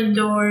it opened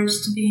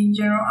doors to being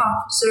general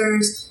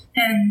officers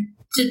and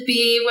to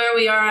be where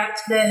we are at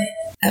today.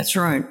 That's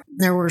right.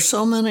 There were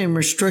so many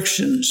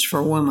restrictions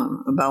for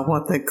women about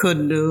what they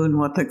could do and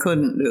what they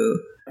couldn't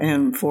do.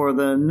 And for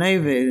the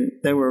Navy,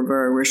 they were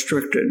very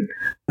restricted.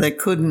 They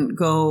couldn't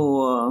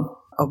go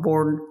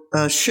aboard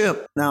a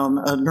ship. Now,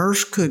 a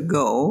nurse could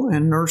go,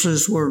 and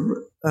nurses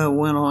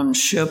went on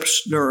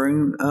ships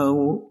during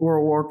World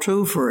War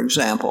II, for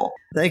example.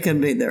 They could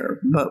be there.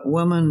 But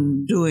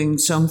women doing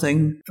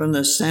something from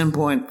the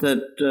standpoint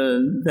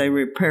that they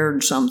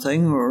repaired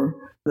something or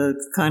the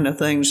kind of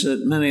things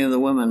that many of the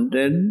women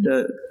did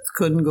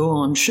couldn't go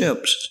on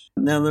ships.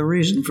 Now, the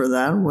reason for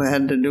that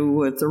had to do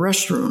with the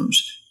restrooms.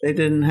 They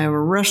didn't have a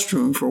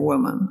restroom for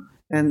women.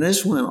 And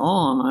this went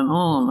on and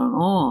on and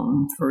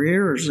on for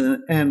years.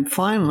 And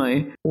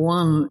finally,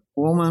 one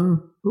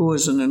woman who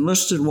was an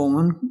enlisted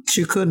woman,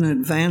 she couldn't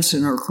advance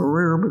in her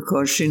career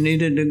because she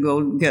needed to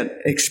go get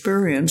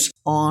experience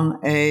on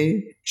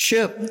a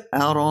ship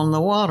out on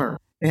the water.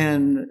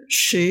 And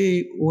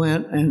she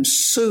went and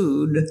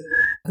sued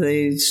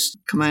the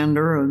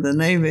commander of the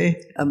Navy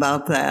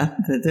about that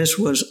this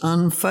was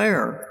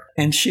unfair.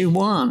 And she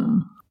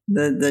won.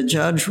 The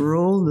judge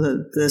ruled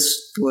that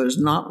this was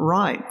not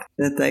right,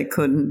 that they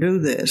couldn't do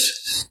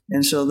this.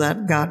 And so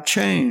that got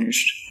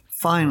changed,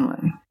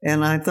 finally.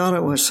 And I thought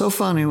it was so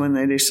funny when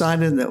they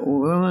decided that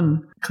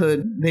women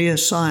could be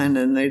assigned,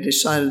 and they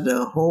decided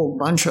a whole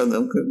bunch of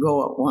them could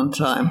go at one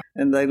time.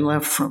 And they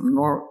left from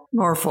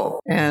Norfolk.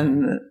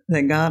 And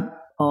they got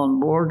on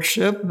board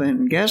ship,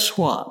 and guess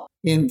what?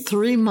 In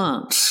 3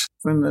 months,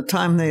 from the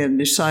time they had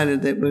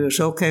decided that it was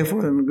okay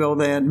for them to go,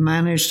 they had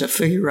managed to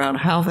figure out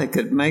how they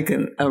could make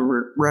a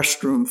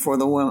restroom for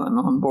the women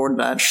on board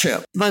that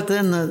ship. But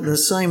then the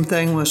same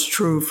thing was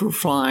true for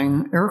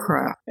flying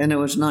aircraft. And it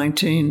was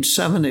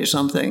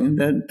 1970-something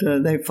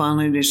that they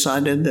finally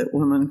decided that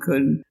women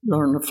could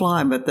learn to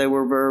fly, but they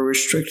were very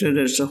restricted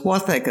as to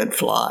what they could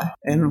fly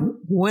and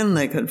when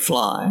they could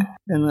fly.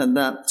 And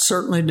that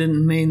certainly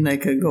didn't mean they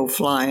could go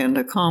fly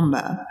into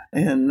combat.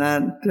 And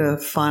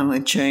that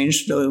finally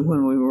changed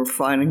when we were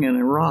fighting in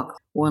Iraq.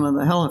 One of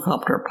the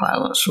helicopter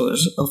pilots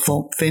was a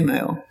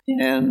female,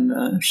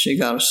 and she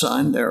got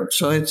assigned there.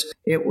 So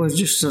it was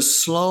just a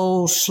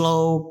slow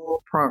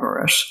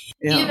progress.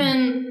 Yeah.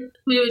 Even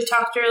we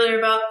talked earlier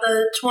about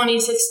the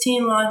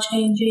 2016 law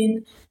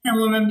changing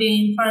and women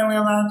being finally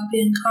allowed to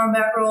be in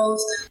combat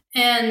roles.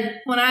 And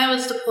when I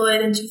was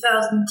deployed in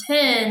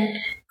 2010,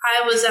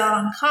 I was out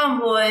on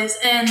convoys,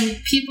 and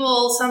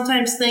people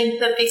sometimes think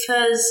that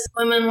because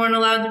women weren't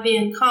allowed to be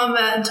in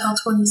combat until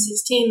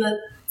 2016, that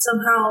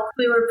somehow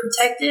we were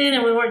protected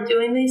and we weren't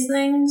doing these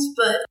things,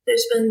 but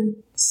there's been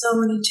so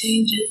many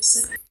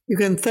changes. You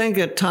can think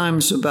at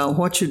times about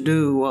what you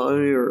do while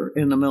you're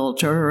in the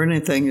military, or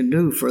anything you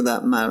do for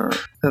that matter.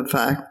 In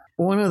fact,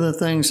 one of the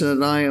things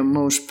that I am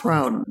most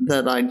proud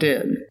that I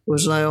did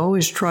was I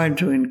always tried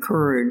to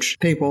encourage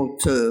people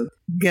to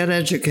get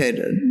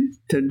educated,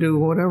 to do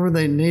whatever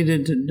they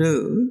needed to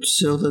do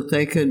so that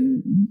they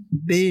could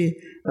be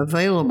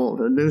available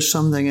to do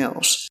something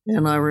else.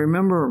 And I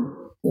remember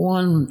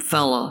one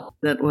fella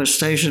that was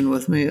stationed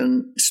with me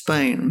in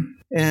Spain,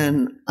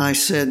 and I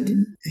said,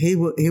 he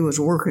was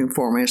working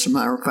for me, as a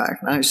matter of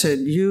fact. I said,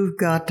 you've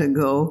got to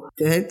go.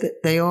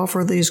 They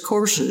offer these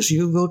courses.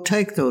 You go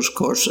take those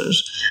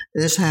courses.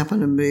 This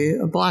happened to be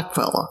a black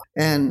fella.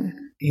 And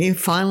he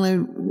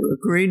finally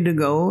agreed to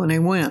go, and he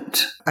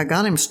went. I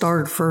got him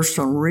started first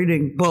on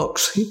reading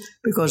books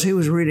because he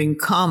was reading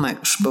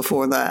comics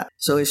before that.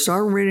 So he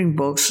started reading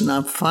books, and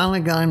I finally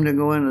got him to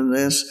go into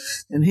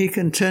this, and he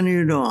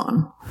continued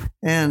on.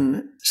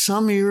 And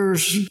some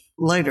years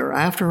later,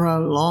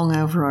 long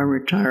after I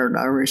retired,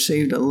 I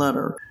received a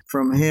letter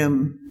from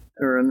him,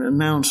 or an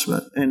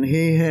announcement, and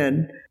he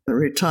had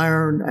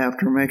retired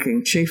after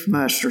making Chief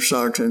Master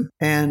Sergeant,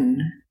 and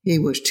he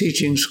was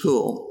teaching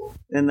school.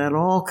 And that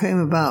all came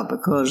about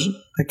because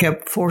I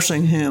kept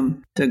forcing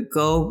him to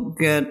go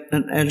get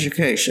an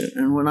education.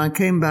 And when I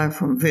came back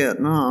from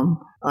Vietnam,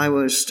 I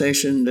was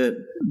stationed at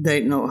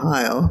Dayton,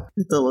 Ohio,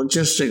 at the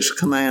logistics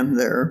command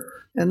there.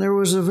 And there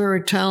was a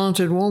very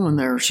talented woman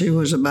there. She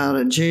was about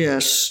a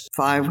GS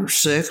 5 or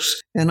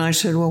 6. And I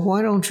said, well,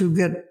 why don't you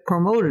get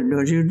promoted?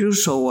 Because you do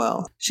so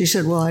well. She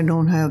said, well, I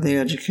don't have the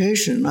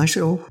education. I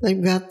said, well,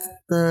 they've got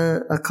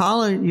a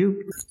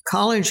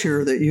college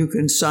here that you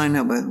can sign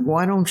up with.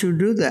 Why don't you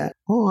do that?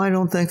 Oh, I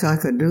don't think I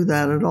could do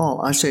that at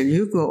all. I said,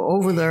 you go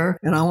over there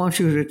and I want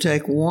you to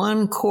take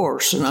one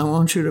course, and I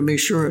want you to be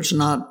sure it's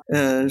not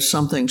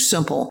something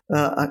simple.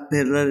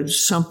 That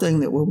it's something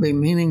that will be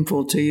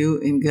meaningful to you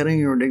in getting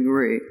your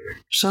degree.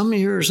 Some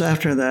years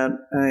after that,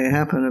 I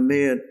happened to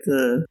be at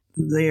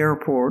the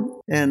airport,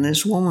 and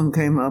this woman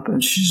came up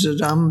and she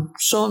said, I'm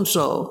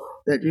so-and-so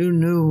that you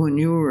knew when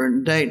you were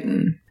in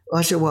Dayton.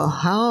 I said, well,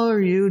 how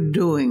are you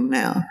doing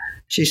now?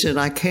 She said,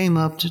 I came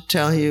up to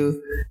tell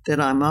you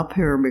that I'm up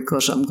here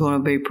because I'm going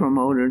to be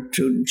promoted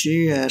to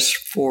GS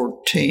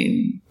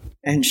 14.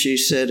 And she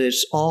said,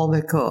 it's all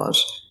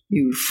because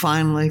you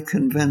finally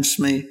convinced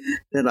me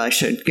that I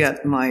should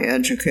get my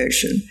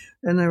education.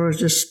 And there was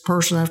just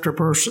person after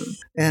person.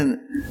 And,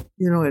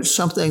 it's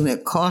something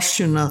that costs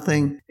you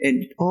nothing.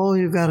 All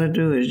you got to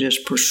do is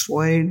just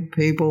persuade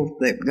people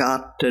they've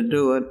got to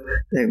do it.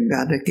 They've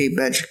got to keep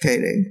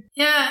educating.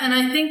 Yeah, and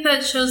I think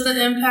that shows the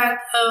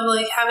impact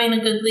of having a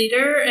good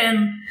leader,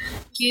 and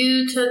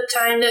you took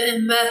time to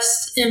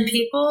invest in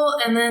people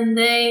and then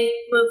they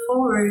move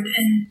forward.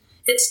 And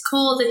it's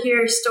cool to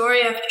hear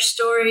story after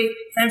story.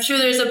 And I'm sure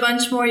there's a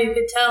bunch more you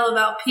could tell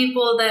about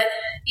people that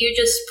you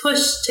just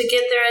pushed to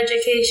get their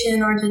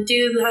education or to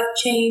do that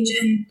change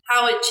and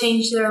how it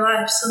changed their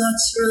life. So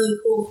that's really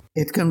cool.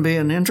 It can be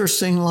an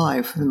interesting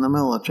life in the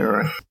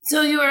military.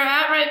 So you were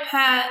at Wright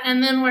Pat,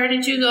 and then where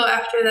did you go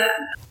after that?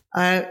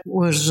 I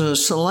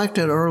was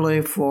selected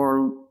early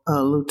for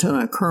a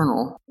lieutenant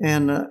colonel,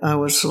 and I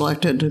was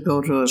selected to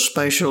go to a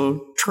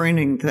spatial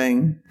training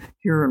thing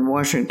here in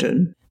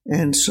Washington.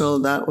 And so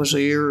that was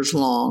a years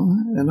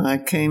long, and I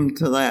came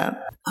to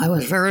that. I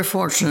was very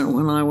fortunate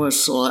when I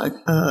was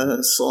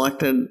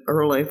selected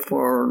early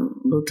for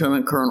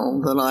lieutenant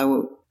colonel that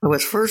I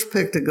was first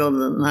picked to go to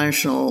the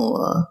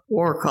National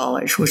War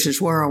College, which is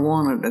where I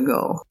wanted to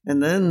go.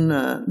 And then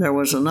there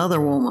was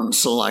another woman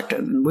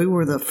selected. We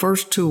were the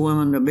first two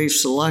women to be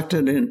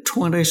selected in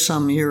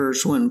 20-some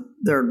years when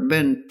there had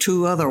been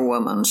two other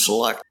women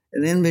selected.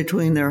 And in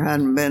between, there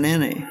hadn't been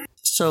any.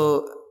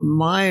 So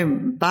my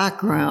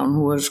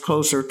background was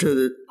closer to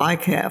the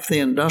ICAF, the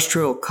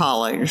Industrial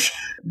College,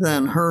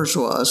 than hers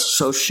was.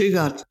 So she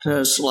got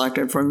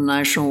selected for the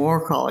National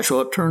War College.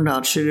 Well, it turned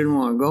out she didn't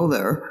want to go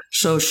there.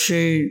 So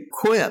she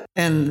quit,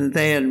 and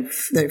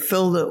they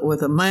filled it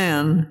with a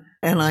man,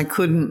 and I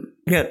couldn't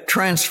get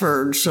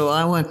transferred. So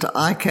I went to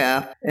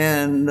ICAF,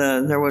 and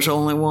there was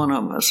only one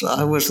of us.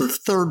 I was the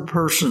third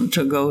person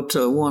to go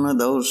to one of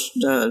those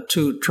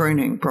two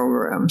training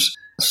programs.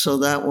 So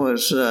that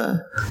was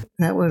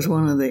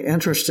one of the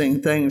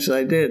interesting things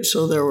I did.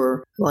 So there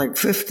were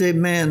 50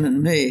 men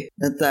and me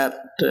at that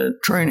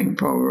training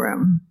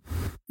program.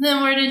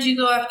 Then where did you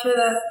go after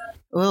that?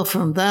 Well,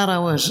 from that I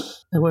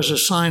was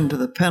assigned to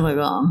the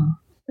Pentagon,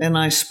 and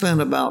I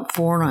spent about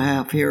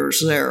 4.5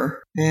 years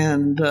there.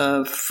 And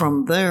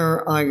from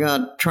there, I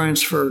got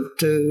transferred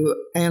to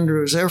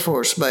Andrews Air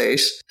Force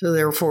Base, to the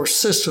Air Force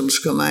Systems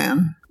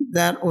Command.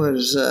 That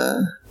was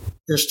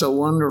just a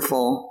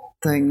wonderful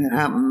thing that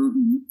happened.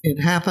 It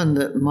happened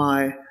that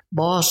my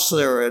boss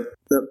there at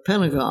the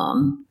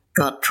Pentagon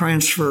got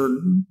transferred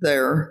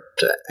there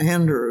to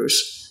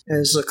Andrews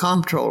as the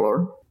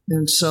comptroller.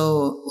 And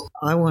so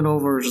I went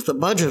over as the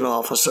budget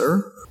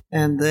officer,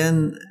 and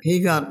then he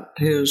got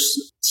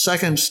his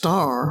second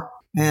star,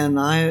 and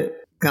I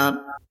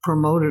got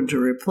promoted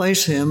to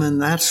replace him,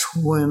 and that's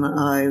when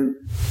I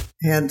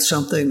had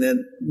something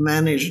that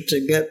managed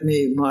to get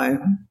me my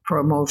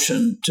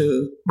promotion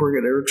to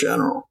Brigadier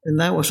General. And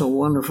that was a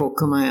wonderful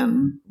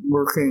command,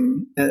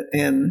 working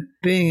and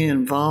being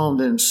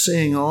involved in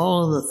seeing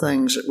all of the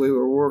things that we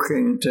were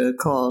working to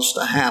cause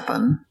to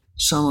happen,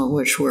 some of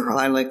which were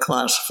highly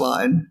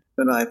classified,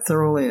 but I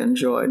thoroughly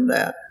enjoyed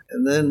that.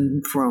 And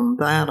then from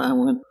that, I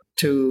went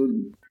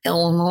to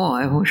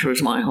Illinois, which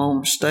was my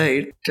home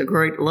state, to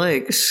Great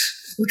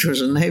Lakes, which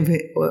was a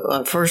Navy.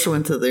 I first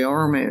went to the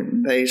Army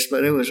base,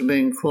 but it was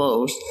being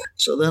closed.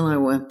 So then I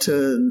went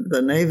to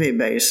the Navy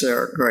base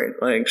there at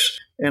Great Lakes,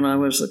 and I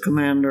was the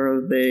commander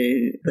of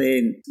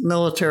the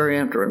Military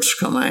Entrance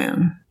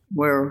Command,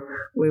 where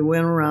we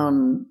went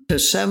around to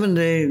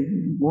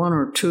 71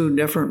 or 2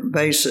 different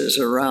bases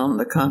around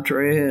the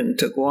country, and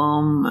to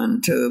Guam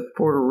and to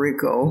Puerto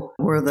Rico,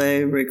 where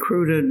they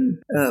recruited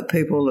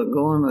people to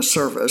go in the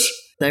service.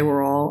 They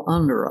were all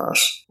under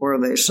us where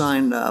they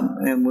signed up,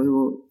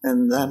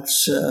 and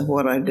that's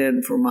what I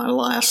did for my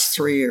last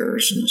 3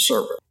 years in the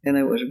service, and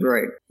it was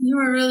great. You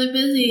were really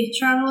busy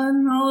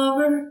traveling all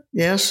over?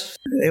 Yes,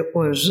 it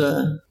was.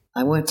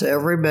 I went to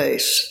every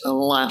base in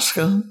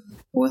Alaska,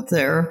 went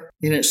there,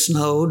 and it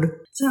snowed.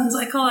 Sounds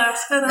like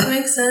Alaska, that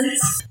makes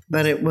sense.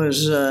 But it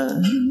was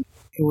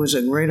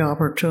a great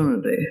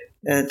opportunity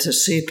to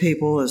see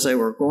people as they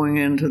were going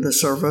into the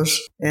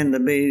service and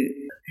to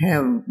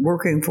have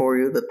working for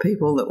you the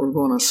people that were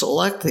going to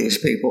select these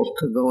people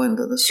to go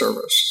into the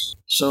service.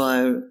 So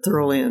I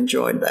thoroughly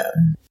enjoyed that.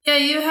 Yeah,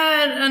 you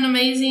had an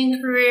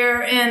amazing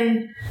career,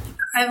 and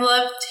I've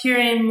loved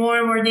hearing more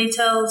and more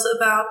details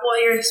about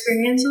what your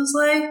experience was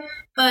like.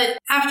 But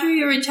after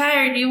you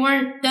retired, you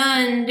weren't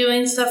done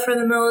doing stuff for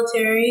the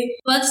military.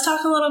 Let's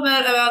talk a little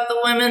bit about the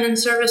Women in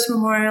Service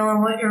Memorial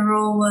and what your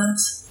role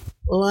was.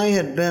 Well, I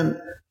had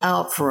been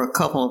out for a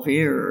couple of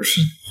years,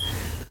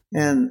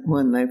 and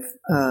when they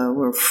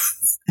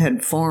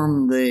had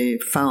formed the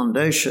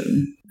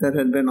foundation that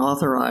had been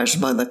authorized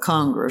by the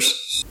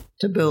Congress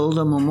to build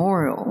a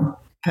memorial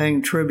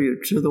paying tribute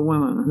to the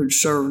women who'd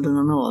served in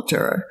the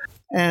military.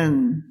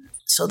 And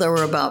so there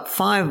were about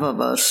 5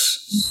 of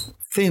us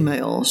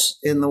females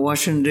in the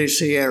Washington,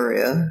 D.C.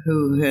 area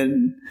who had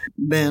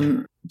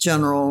been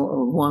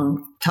general of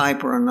one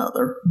type or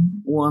another,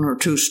 1 or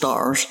 2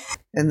 stars,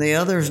 and the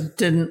others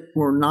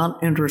were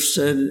not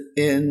interested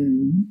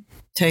in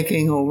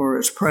taking over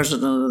as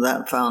president of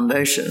that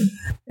foundation,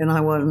 and I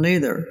wasn't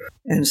either.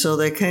 And so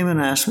they came and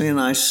asked me, and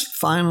I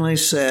finally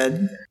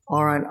said,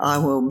 all right, I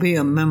will be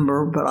a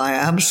member, but I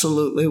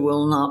absolutely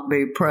will not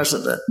be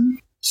president.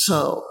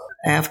 So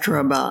after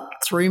about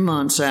 3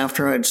 months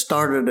after I'd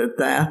started at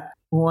that,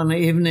 one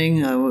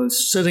evening I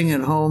was sitting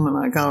at home and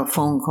I got a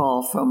phone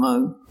call from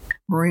a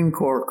Marine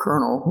Corps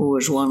colonel who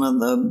was one of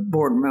the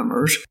board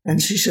members.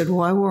 And she said,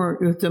 why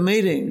weren't you at the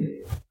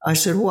meeting? I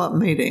said, what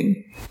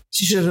meeting?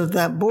 She said, at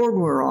that board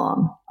we're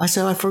on. I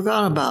said, I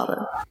forgot about it.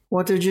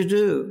 What did you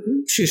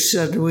do? She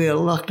said, we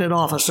elected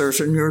officers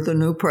and you're the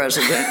new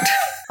president.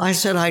 I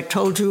said, I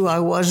told you I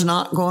was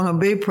not going to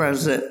be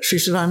president. She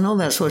said, I know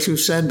that's what you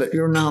said, but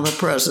you're now the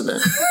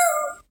president.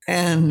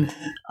 And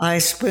I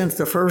spent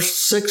the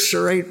first 6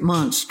 or 8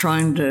 months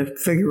trying to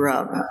figure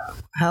out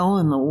how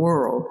in the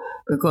world,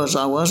 because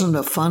I wasn't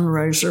a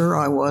fundraiser,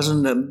 I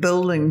wasn't a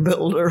building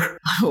builder,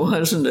 I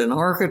wasn't an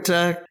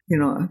architect,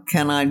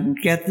 can I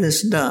get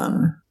this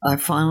done? I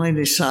finally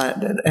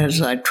decided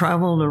as I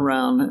traveled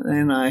around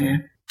and I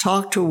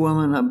talked to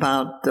women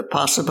about the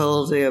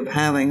possibility of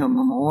having a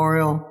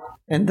memorial,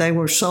 and they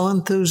were so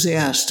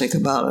enthusiastic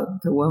about it,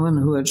 the women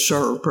who had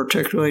served,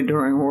 particularly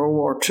during World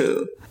War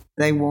II.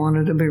 They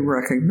wanted to be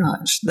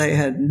recognized. They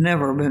had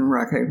never been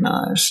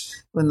recognized.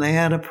 When they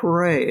had a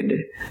parade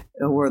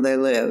where they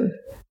lived,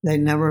 they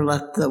never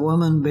let the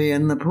woman be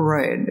in the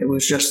parade. It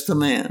was just the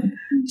men.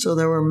 So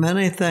there were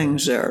many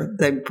things there.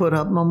 They put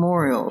up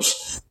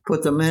memorials,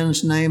 put the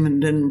men's name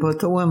and didn't put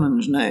the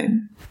women's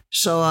name.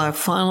 So I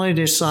finally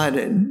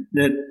decided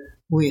that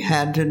we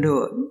had to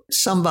do it.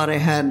 Somebody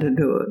had to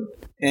do it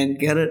and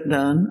get it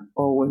done,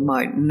 or we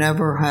might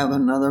never have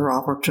another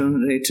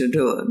opportunity to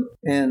do it.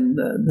 And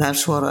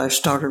that's what I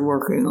started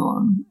working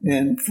on,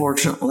 and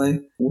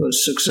fortunately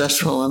was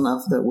successful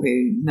enough that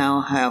we now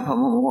have a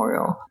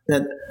memorial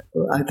that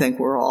I think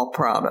we're all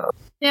proud of.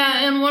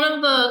 Yeah, and one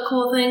of the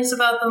cool things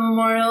about the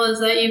memorial is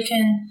that you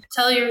can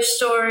tell your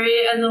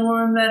story as a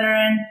woman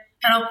veteran.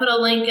 And I'll put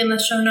a link in the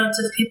show notes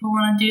if people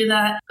want to do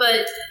that.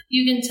 But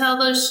you can tell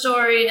their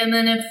story, and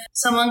then if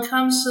someone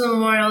comes to the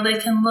memorial, they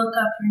can look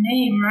up your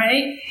name,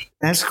 right?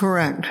 That's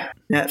correct.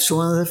 That's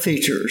one of the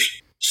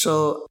features.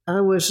 So I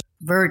was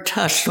very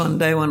touched one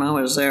day when I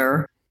was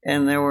there,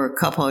 and there were a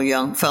couple of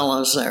young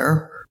fellows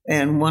there.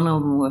 And one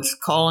of them was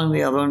calling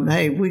the other one,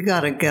 hey, we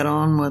got to get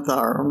on with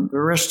the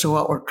rest of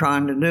what we're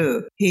trying to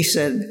do. He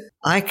said,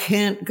 I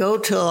can't go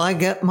till I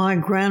get my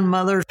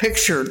grandmother's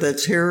picture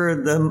that's here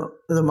at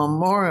the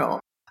memorial,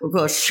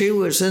 because she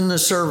was in the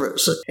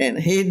service. And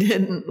he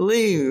didn't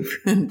leave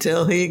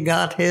until he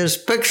got his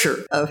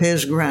picture of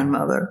his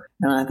grandmother.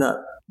 And I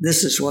thought,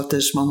 this is what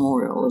this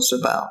memorial is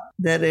about,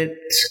 that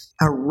it's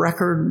a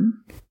record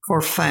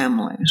for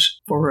families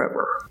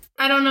forever.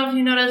 I don't know if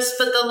you noticed,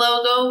 but the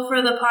logo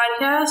for the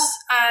podcast,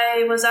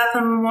 I was at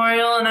the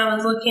memorial and I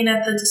was looking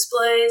at the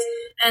displays,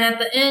 and at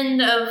the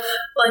end of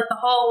the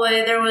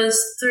hallway there was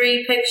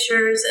 3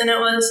 pictures, and it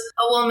was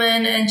a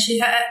woman and she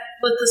had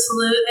with the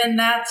salute, and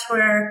that's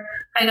where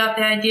I got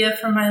the idea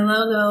for my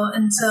logo.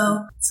 And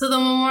so the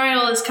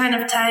memorial is kind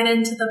of tied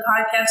into the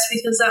podcast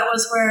because that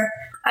was where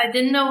I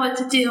didn't know what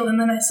to do, and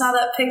then I saw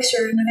that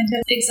picture and I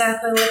knew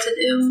exactly what to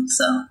do.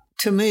 So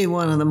to me,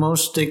 one of the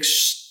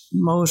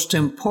most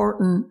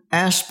important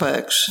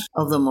aspects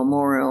of the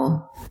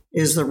memorial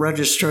is the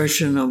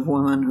registration of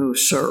women who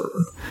serve,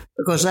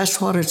 because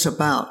that's what it's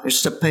about.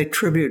 It's to pay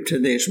tribute to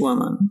these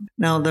women.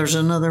 Now, there's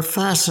another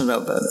facet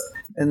of it,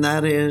 and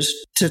that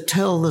is to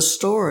tell the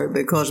story,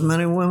 because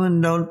many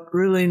women don't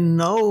really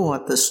know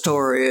what the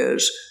story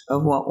is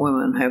of what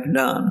women have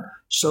done.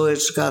 So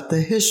it's got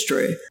the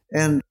history.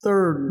 And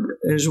third,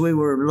 as we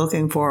were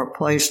looking for a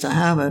place to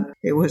have it,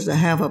 it was to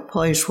have a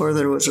place where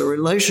there was a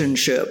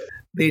relationship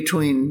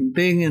between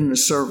being in the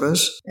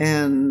service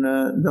and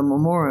the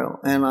memorial.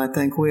 And I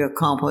think we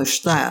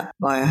accomplished that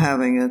by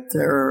having it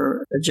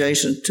there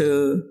adjacent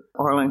to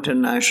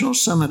Arlington National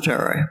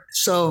Cemetery.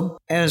 So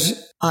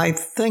as I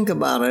think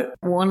about it,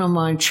 one of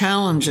my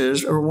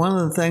challenges, or one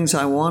of the things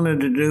I wanted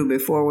to do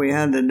before we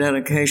had the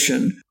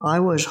dedication, I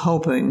was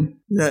hoping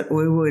that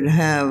we would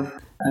have,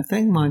 I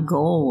think my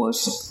goal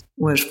was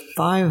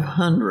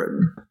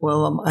 500.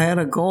 Well, I had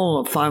a goal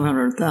of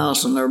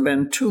 500,000. There have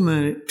been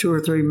 2 or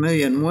 3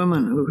 million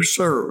women who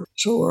served,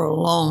 so we're a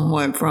long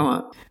way from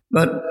it.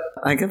 But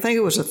I can think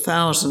it was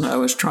 1,000 I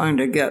was trying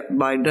to get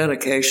by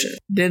dedication.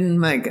 Didn't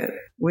make it.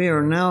 We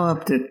are now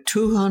up to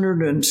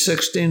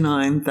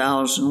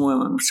 269,000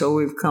 women, so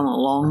we've come a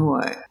long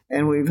way.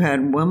 And we've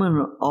had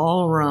women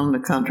all around the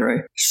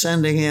country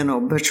sending in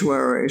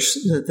obituaries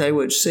that they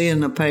would see in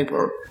the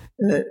paper.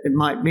 It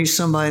might be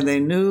somebody they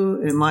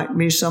knew. It might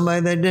be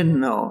somebody they didn't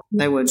know.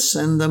 They would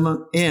send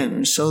them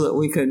in so that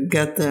we could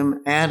get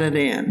them added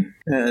in,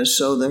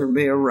 so there'd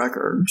be a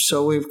record.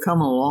 So we've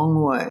come a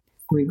long way.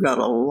 We've got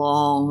a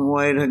long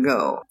way to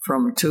go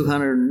from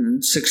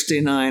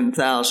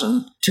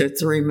 269,000 to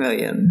 3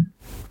 million.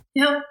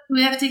 Yep,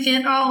 we have to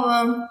get all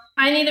of them.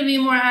 I need to be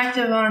more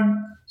active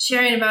on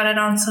sharing about it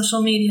on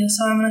social media,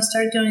 so I'm going to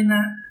start doing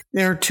that.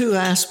 There are two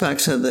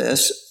aspects of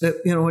this.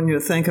 When you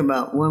think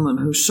about women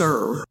who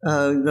serve,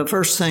 the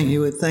first thing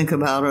you would think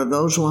about are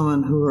those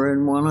women who are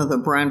in one of the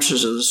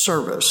branches of the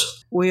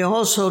service. We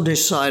also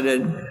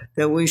decided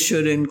that we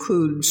should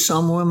include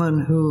some women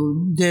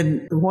who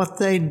did what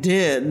they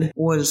did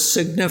was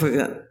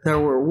significant. There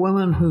were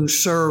women who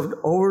served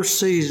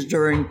overseas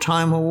during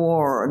time of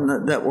war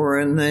and that were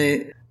in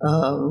the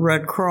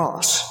Red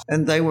Cross,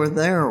 and they were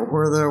there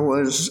where there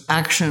was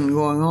action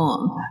going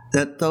on,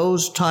 that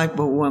those type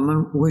of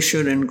women we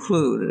should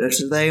include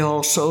as they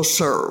also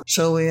serve.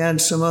 So we had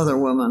some other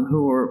women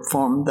who were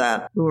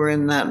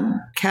in that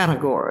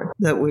category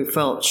that we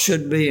felt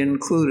should be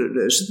included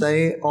as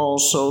they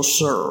also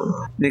serve,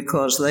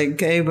 because they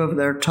gave of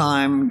their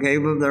time,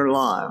 gave of their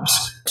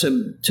lives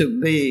to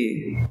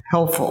be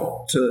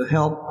helpful, to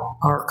help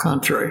our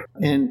country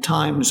in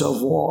times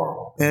of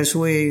war. As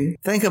we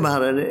think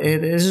about it,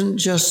 it isn't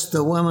just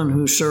the women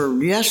who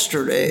served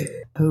yesterday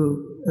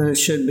who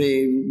should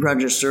be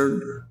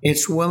registered.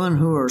 It's women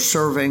who are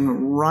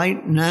serving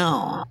right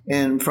now.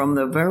 And from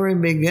the very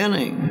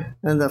beginning,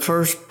 and the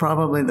first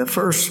 5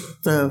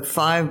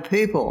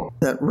 people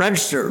that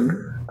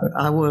registered,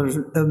 I would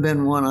have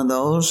been one of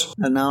those.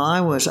 And now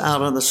I was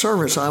out of the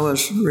service. I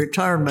was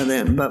retired by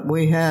then. But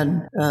we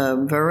had,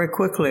 very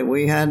quickly,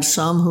 we had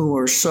some who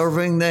were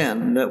serving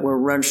then that were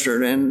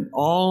registered. And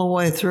all the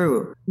way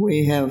through,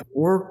 we have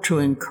worked to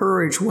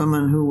encourage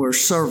women who were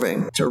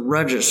serving to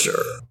register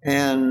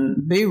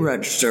and be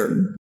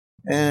registered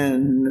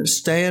and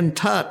stay in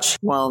touch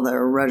while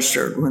they're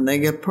registered, when they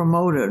get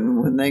promoted,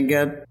 when they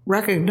get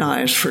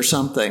recognized for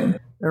something.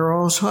 There are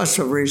all sorts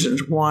of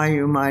reasons why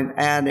you might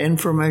add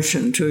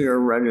information to your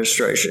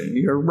registration.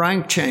 Your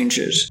rank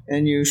changes,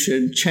 and you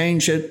should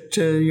change it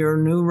to your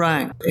new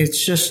rank.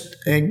 It's just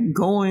a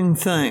going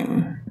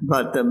thing.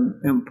 But the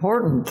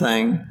important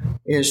thing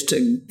is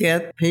to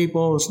get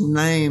people's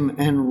name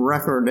and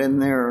record in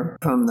there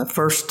from the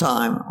first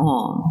time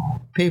on.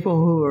 People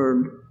who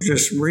are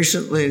just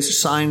recently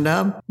signed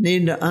up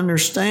need to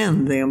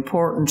understand the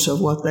importance of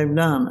what they've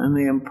done and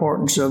the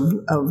importance of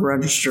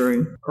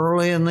registering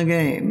early in the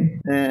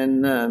game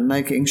and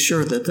making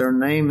sure that their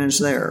name is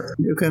there.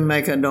 You can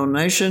make a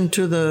donation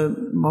to the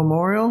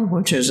memorial,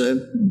 which is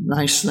a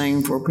nice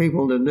thing for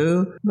people to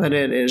do, but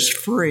it is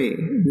free.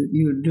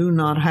 You do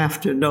not have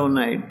to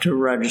donate to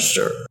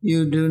register.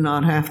 You do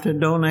not have to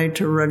donate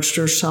to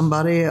register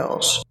somebody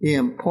else. The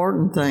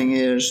important thing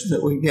is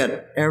that we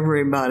get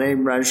everybody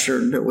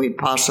registered that we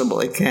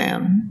possibly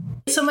can.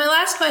 So my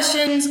last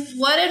question is,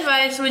 what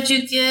advice would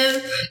you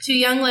give to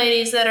young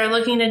ladies that are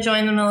looking to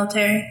join the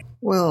military?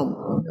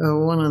 Well,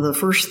 one of the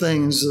first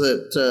things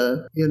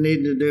that you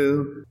need to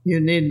do, you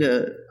need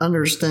to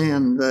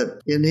understand that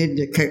you need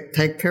to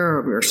take care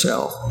of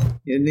yourself.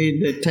 You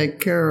need to take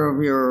care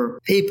of your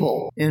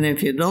people. And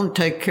if you don't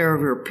take care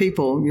of your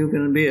people, you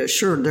can be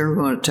assured they're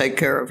going to take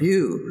care of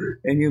you.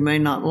 And you may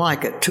not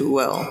like it too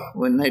well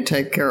when they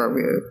take care of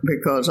you,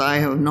 because I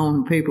have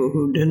known people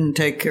who didn't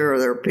take care of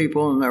their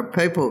people, and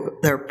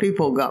their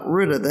people got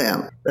rid of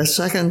them. The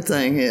second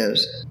thing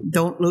is,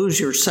 don't lose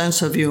your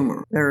sense of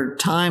humor. There are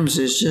times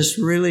it's just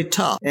really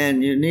tough,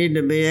 and you need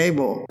to be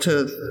able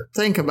to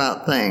think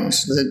about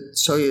things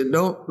so you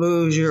don't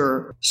lose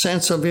your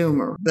sense of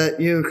humor, that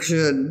you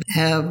should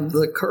have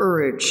the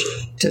courage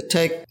to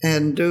take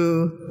and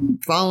do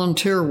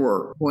volunteer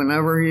work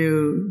whenever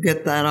you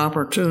get that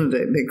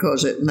opportunity,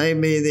 because it may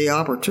be the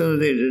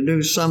opportunity to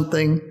do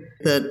something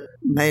that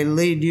may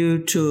lead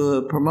you to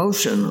a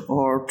promotion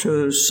or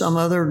to some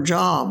other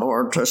job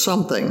or to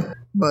something.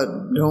 But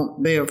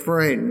don't be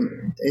afraid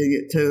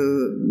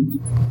to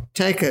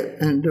take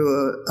it and do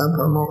a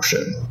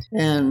promotion,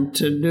 and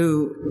to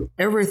do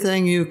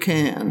everything you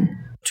can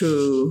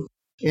to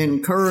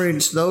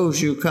encourage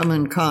those you come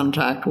in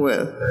contact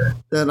with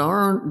that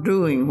aren't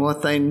doing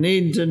what they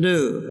need to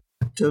do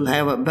to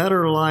have a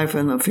better life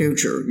in the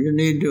future. You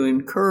need to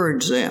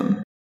encourage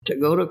them to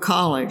go to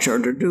college or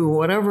to do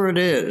whatever it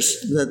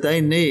is that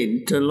they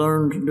need to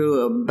learn to do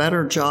a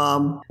better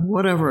job,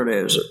 whatever it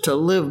is, to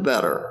live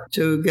better,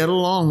 to get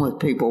along with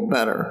people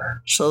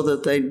better, so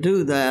that they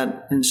do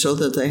that and so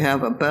that they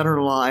have a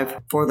better life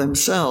for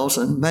themselves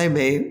and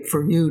maybe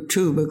for you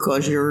too,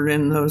 because you're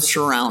in those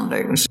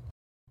surroundings.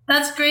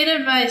 That's great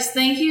advice.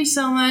 Thank you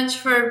so much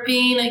for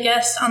being a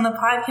guest on the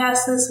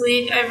podcast this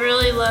week. I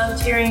really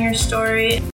loved hearing your story.